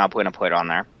 "No, we're not going to put it on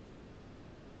there."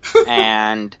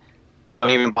 And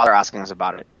don't even bother asking us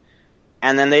about it.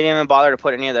 And then they didn't even bother to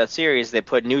put any of the series. They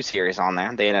put new series on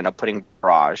there. They ended up putting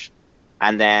Barrage,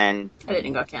 and then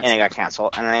it got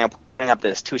canceled. And then they ended up putting up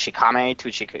this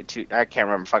Tushikame. I can't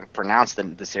remember if I can pronounce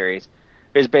the series.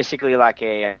 It was basically like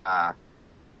a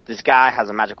this guy has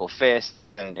a magical fist,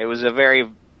 and it was a very,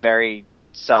 very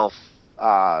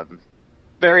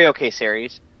very okay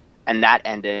series, and that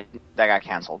got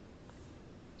canceled.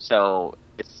 So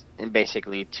it's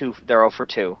basically they're 0 for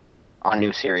 2 on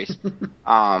new series.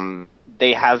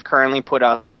 They have currently put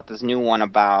out this new one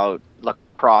about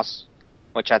lacrosse,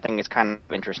 which I think is kind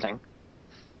of interesting.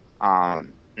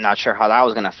 Not sure how that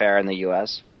was going to fare in the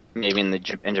U.S. Maybe in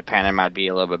Japan it might be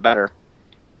a little bit better.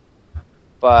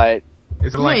 But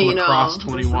is it like Lacrosse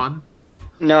 21?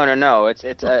 No. It's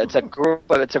a group,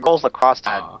 but it's a girls lacrosse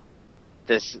team.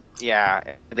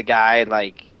 The guy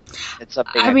like it's up.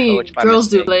 I mean, girls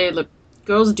do play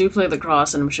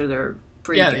lacrosse, and I'm sure they're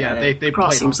pretty good at it. They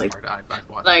lacrosse play seems hard. I've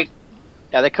watched.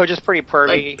 The coach is pretty pervy.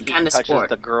 Like the kind he of touches sport.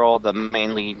 The girl, the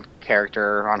main lead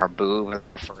character, on her boob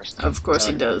first. Of course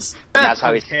he does. That's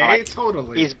how he's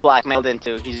totally. He's blackmailed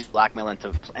into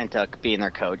being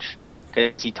their coach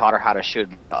because he taught her how to shoot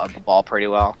the ball pretty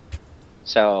well.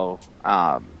 So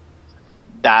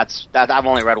that's I've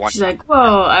only read one. She's like,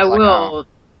 well, I will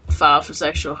file for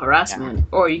sexual harassment,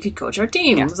 or you could coach our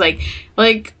team. Yeah. It's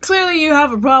like clearly you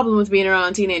have a problem with being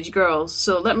around teenage girls,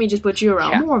 so let me just put you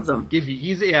around more of them. Give you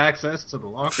easy access to the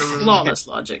locker room. Flawless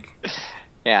logic.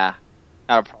 Yeah,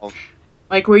 not a problem.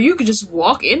 Like where you could just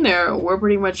walk in there, we're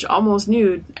pretty much almost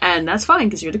nude, and that's fine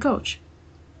because you're the coach.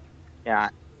 Yeah.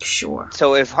 Sure.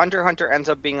 So if Hunter x Hunter ends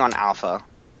up being on Alpha,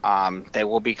 they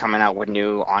will be coming out with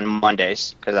new on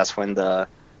Mondays because that's when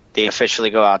they officially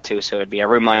go out too. So it'd be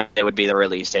every Monday would be the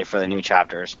release date for the new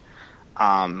chapters.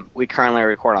 We currently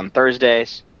record on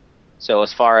Thursdays, so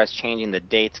as far as changing the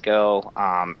dates go,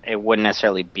 it wouldn't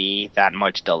necessarily be that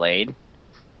much delayed.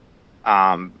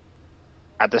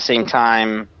 At the same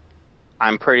time,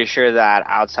 I'm pretty sure that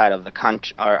outside of the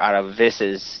country or out of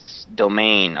Vis's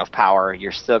domain of power,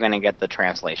 you're still going to get the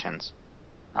translations.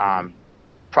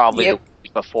 Probably the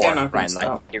week before, right?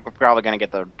 Like, you're probably going to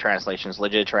get the translations,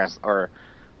 or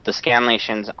the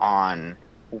scanlations on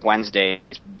Wednesdays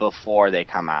before they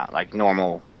come out, like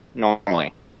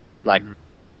normally. Like,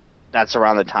 that's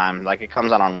around the time. Like, it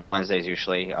comes out on Wednesdays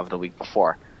usually of the week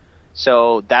before.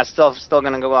 So that stuff's still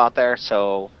going to go out there.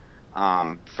 So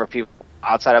for people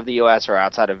outside of the U.S. or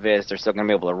outside of Viz, they're still going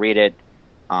to be able to read it.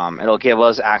 It'll give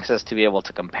us access to be able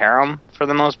to compare them for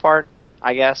the most part,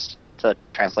 I guess, to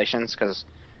translations. Because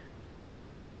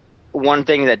one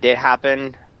thing that did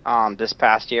happen this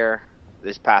past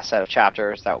set of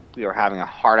chapters that we were having a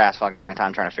hard-ass fucking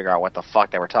time trying to figure out what the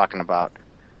fuck they were talking about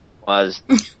was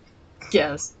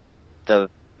yes, the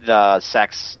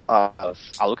sex of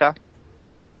Aluka.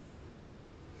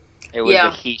 It was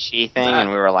the he-she thing, and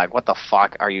we were like, what the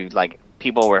fuck are you, like,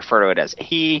 people refer to it as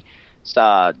he,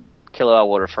 Killua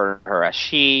would refer to her as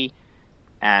she,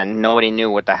 and nobody knew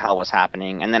what the hell was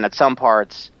happening. And then at some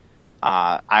parts,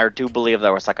 I do believe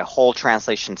there was like a whole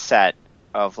translation set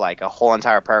of like a whole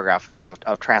entire paragraph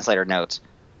of translator notes,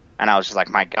 and I was just like,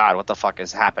 my god, what the fuck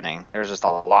is happening? There's just a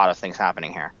lot of things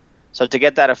happening here. So to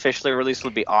get that officially released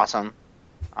would be awesome.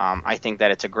 I think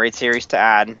that it's a great series to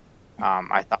add.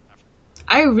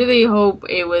 I really hope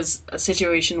it was a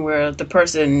situation where the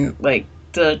person, like,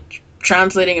 the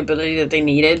translating ability that they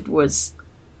needed was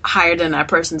higher than that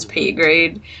person's pay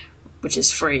grade, which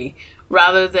is free,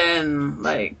 rather than,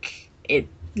 like, it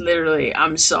literally,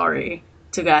 I'm sorry,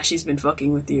 Togashi's been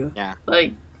fucking with you. Yeah.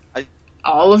 Like,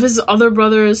 all of his other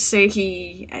brothers say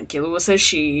he, and Killua says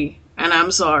she, and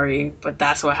I'm sorry, but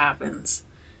that's what happens.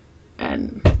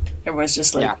 And everyone's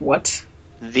just like, what?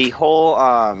 The whole,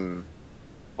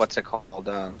 what's it called?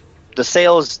 The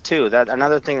sales too.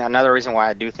 Another reason why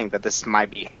I do think that this might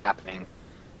be happening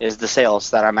is the sales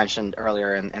that I mentioned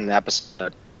earlier in the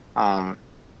episode.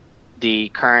 The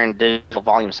current digital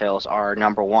volume sales are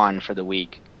number 1 for the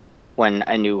week when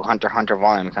a new Hunter x Hunter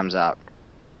volume comes out.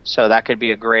 So that could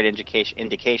be a great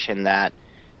indication that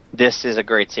this is a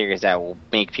great series that will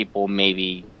make people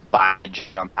maybe buy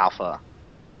Jump Alpha.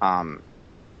 I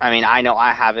mean, I know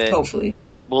I have it. Hopefully.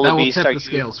 That will tip the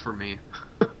scales for me.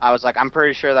 I was like, I'm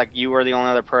pretty sure like you were the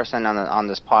only other person on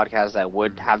this podcast that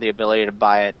would have the ability to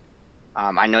buy it.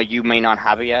 I know you may not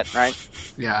have it yet, right?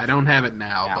 Yeah, I don't have it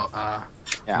now, Yeah. but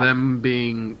Yeah. them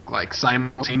being like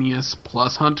simultaneous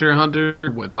plus Hunter x Hunter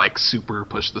would like super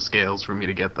push the scales for me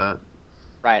to get that.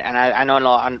 Right, and I know a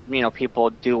lot, people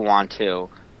do want to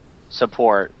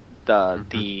support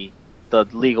the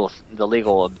legal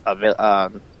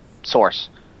source.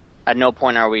 At no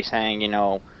point are we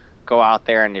saying go out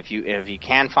there and if you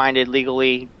can find it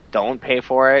legally, don't pay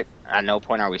for it. At no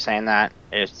point are we saying that.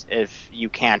 If you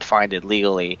can't find it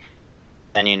legally,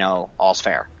 then all's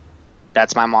fair.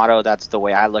 That's my motto. That's the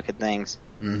way I look at things.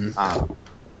 Mm-hmm.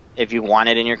 If you want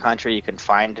it in your country, you can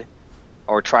find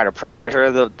or try to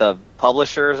pressure the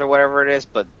publishers or whatever it is,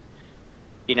 but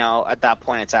at that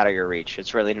point it's out of your reach.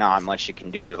 It's really not much you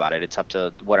can do about it. It's up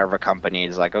to whatever company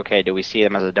is like, okay, do we see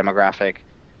them as a demographic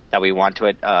that we want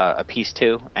to appease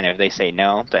to? And if they say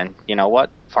no, then you know what?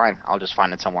 Fine, I'll just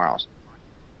find it somewhere else.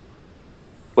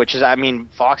 Which is,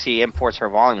 Foxy imports her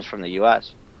volumes from the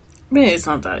U.S. I mean, it's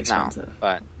not that expensive. No,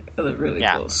 but they're really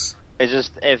close. It's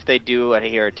just if they do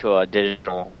adhere to a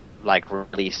digital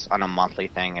release on a monthly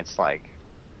thing, it's like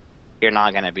you're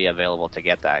not going to be available to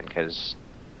get that because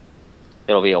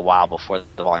it'll be a while before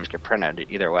the volumes get printed.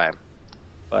 Either way,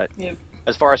 but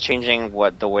as far as changing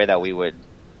the way that we would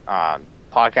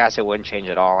podcast, it wouldn't change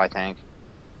at all. I think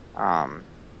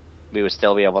we would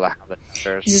still be able to have the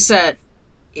pictures. It's just that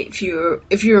if you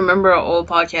remember our old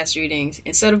podcast readings,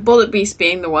 instead of Bullet Beast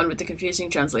being the one with the confusing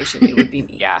translation, it would be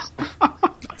me. Yeah.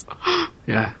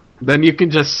 Yeah. Then you can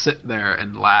just sit there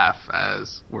and laugh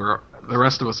as the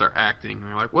rest of us are acting. And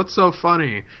you're like, what's so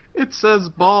funny? It says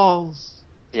balls.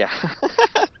 Yeah.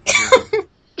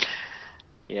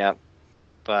 Yeah.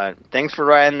 But thanks for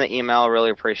writing the email.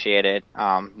 Really appreciate it.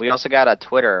 We also got a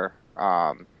Twitter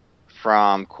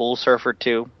from Cool Surfer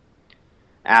 2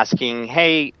 asking,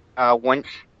 hey, when...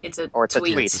 It's a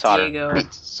tweet, sorry.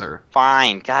 Sir.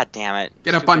 Fine. God damn it.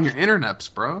 Get up on your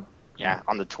internets, bro. Yeah,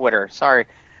 on the Twitter. Sorry.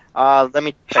 Let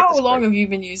me check How this long quick. have you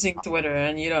been using Twitter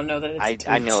and you don't know that it's a tweet?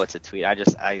 I know it's a tweet. I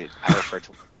refer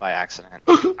to it by accident.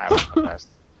 I apologize.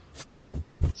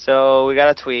 So we got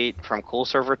a tweet from Cool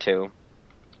Server 2.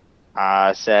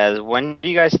 Says, when do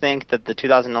you guys think that the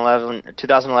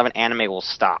 2011 anime will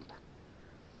stop?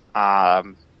 I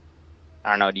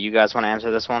don't know. Do you guys want to answer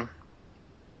this one?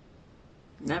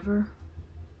 Never.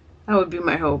 That would be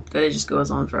my hope, that it just goes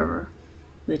on forever.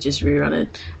 They just rerun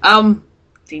it.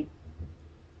 The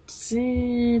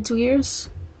 2 years?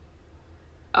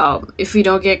 If we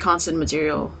don't get constant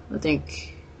material, I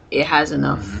think it has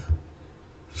enough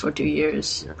for 2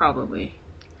 years, probably.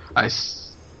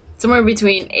 Somewhere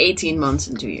between 18 months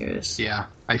and 2 years. Yeah,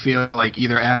 I feel like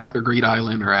either after Greed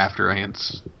Island or after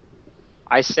Ants.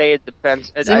 I say it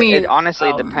depends. It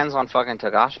honestly depends on fucking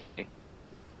Togashi.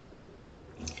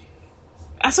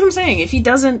 That's what I'm saying. If he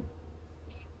doesn't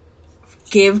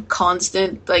give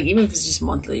constant, even if it's just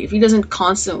monthly, if he doesn't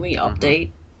constantly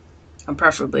update, and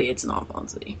preferably it's not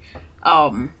monthly,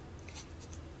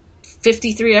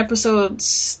 53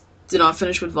 episodes did not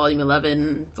finish with Volume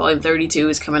 11. Volume 32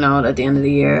 is coming out at the end of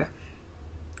the year.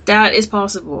 That is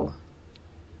possible.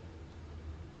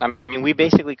 I mean, we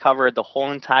basically covered the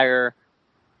whole entire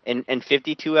in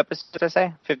 52 episodes. Did I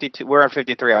say 52? We're at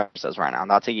 53 episodes right now.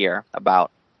 That's a year, about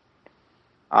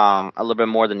a little bit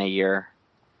more than a year.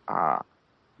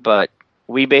 But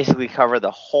we basically covered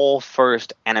the whole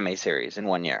first anime series in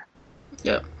 1 year.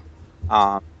 Yeah.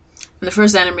 And the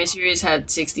first anime series had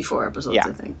 64 episodes,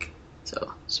 I think.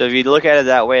 So if you look at it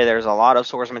that way, there's a lot of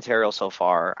source material so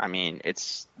far. I mean,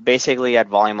 it's basically at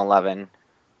volume 11.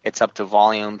 It's up to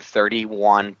volume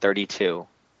 31, 32.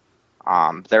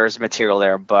 There's material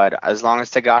there, but as long as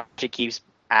Togashi keeps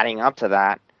adding up to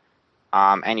that,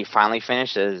 and he finally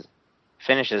finishes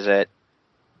it,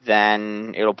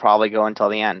 then it'll probably go until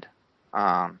the end.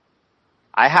 I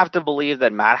have to believe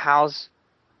that Madhouse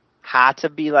had to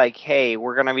be like, hey,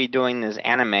 we're going to be doing this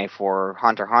anime for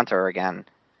Hunter x Hunter again.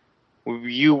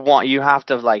 You have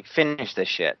to finish this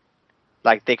shit.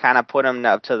 They kind of put him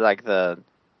up to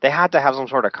they had to have some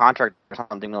sort of contract or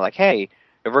something. They're like, hey,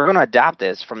 if we're going to adapt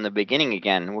this from the beginning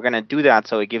again, we're going to do that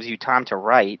so it gives you time to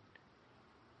write,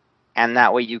 and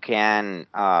that way you can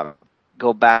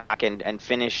go back and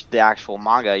finish the actual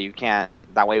manga. You can't.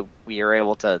 That way we are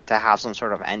able to have some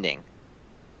sort of ending.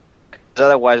 Because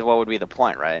otherwise, what would be the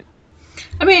point, right?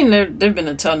 I mean, there've been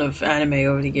a ton of anime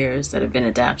over the years that have been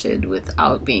adapted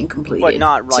without being completed. But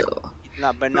not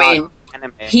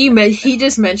anime. He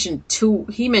just mentioned two.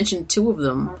 He mentioned two of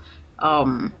them.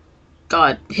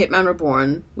 Hitman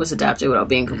Reborn was adapted without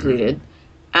being completed,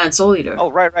 and Soul Eater. Oh,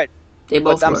 right. They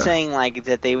both But I'm were. saying like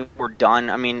that they were done.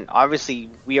 I mean, obviously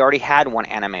we already had one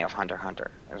anime of Hunter x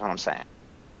Hunter. Is what I'm saying.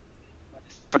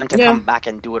 For them to come back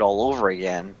and do it all over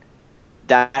again,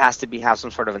 that has to have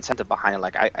some sort of incentive behind it.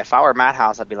 Like, if I were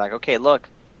Madhouse, I'd be like, okay, look,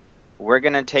 we're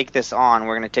gonna take this on.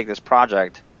 We're gonna take this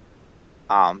project,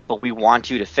 but we want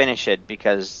you to finish it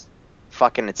because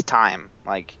fucking it's time.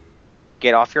 Like,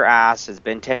 get off your ass. It's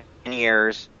been 10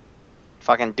 years.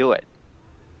 Fucking do it.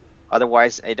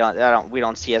 Otherwise, we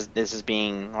don't see this as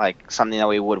being like something that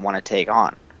we would want to take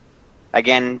on.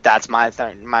 Again, that's my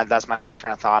train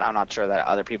of thought. I'm not sure that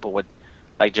other people would,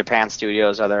 like Japan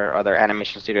studios, other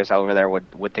animation studios over there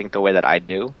would think the way that I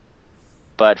do.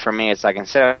 But for me, it's like,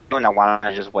 instead of doing that, why don't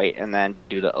I just wait and then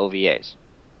do the OVAs?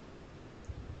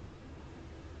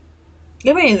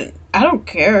 I mean, I don't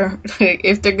care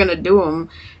if they're gonna do them.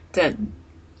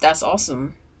 That's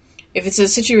awesome. If it's a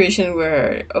situation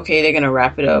where, okay, they're gonna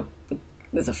wrap it up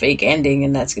with a fake ending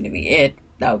and that's gonna be it,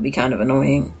 that would be kind of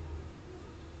annoying.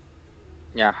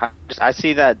 Yeah, I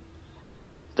see that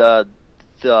the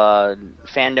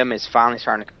fandom is finally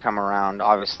starting to come around.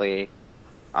 Obviously,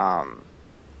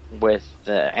 with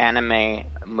the anime,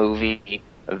 movie,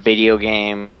 video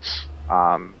game,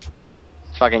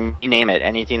 fucking you name it,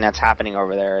 anything that's happening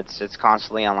over there, it's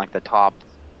constantly on like the top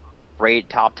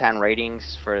 10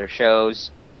 ratings for their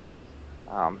shows.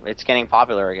 It's getting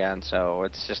popular again, so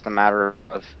it's just a matter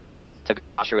of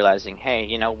Takashi realizing, hey,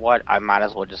 you know what, I might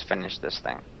as well just finish this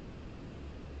thing.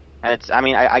 And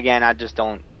I just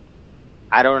don't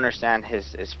understand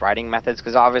his writing methods,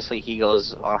 because obviously he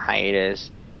goes on hiatus,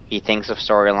 he thinks of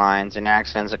storylines, and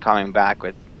actually ends up coming back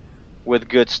with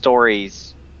good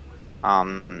stories,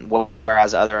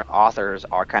 whereas other authors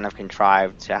are kind of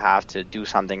contrived to have to do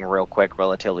something real quick,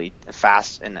 relatively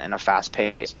fast, in a fast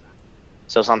pace.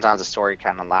 So sometimes the story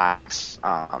kind of lacks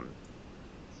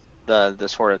the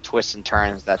sort of twists and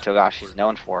turns that Togashi's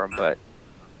known for. But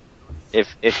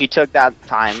if he took that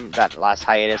time, that last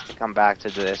hiatus, to come back to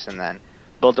this and then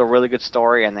build a really good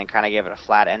story and then kind of gave it a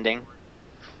flat ending,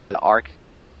 the arc,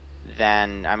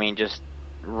 then, I mean, just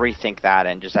rethink that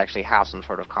and just actually have some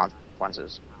sort of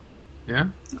consequences. Yeah.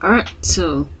 Alright,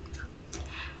 so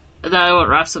that what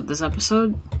wraps up this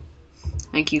episode.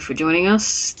 Thank you for joining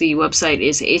us. The website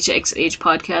is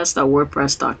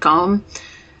hxhpodcast.wordpress.com.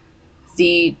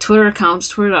 The Twitter account is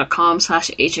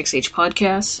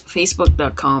twitter.com/hxhpodcast,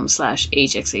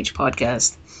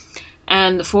 facebook.com/hxhpodcast.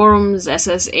 And the forums,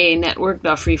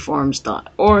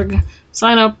 ssanetwork.freeforums.org.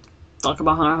 Sign up, talk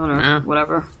about Hunter,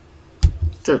 whatever.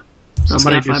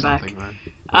 Somebody do something, man.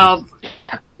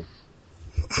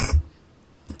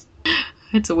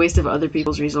 It's a waste of other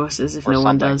people's resources if no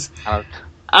one does.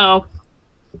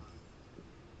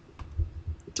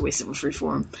 It's a waste of a free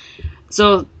forum.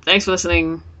 So, thanks for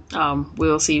listening. We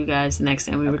will see you guys the next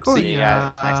time we record. See you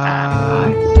guys next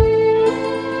time. Bye.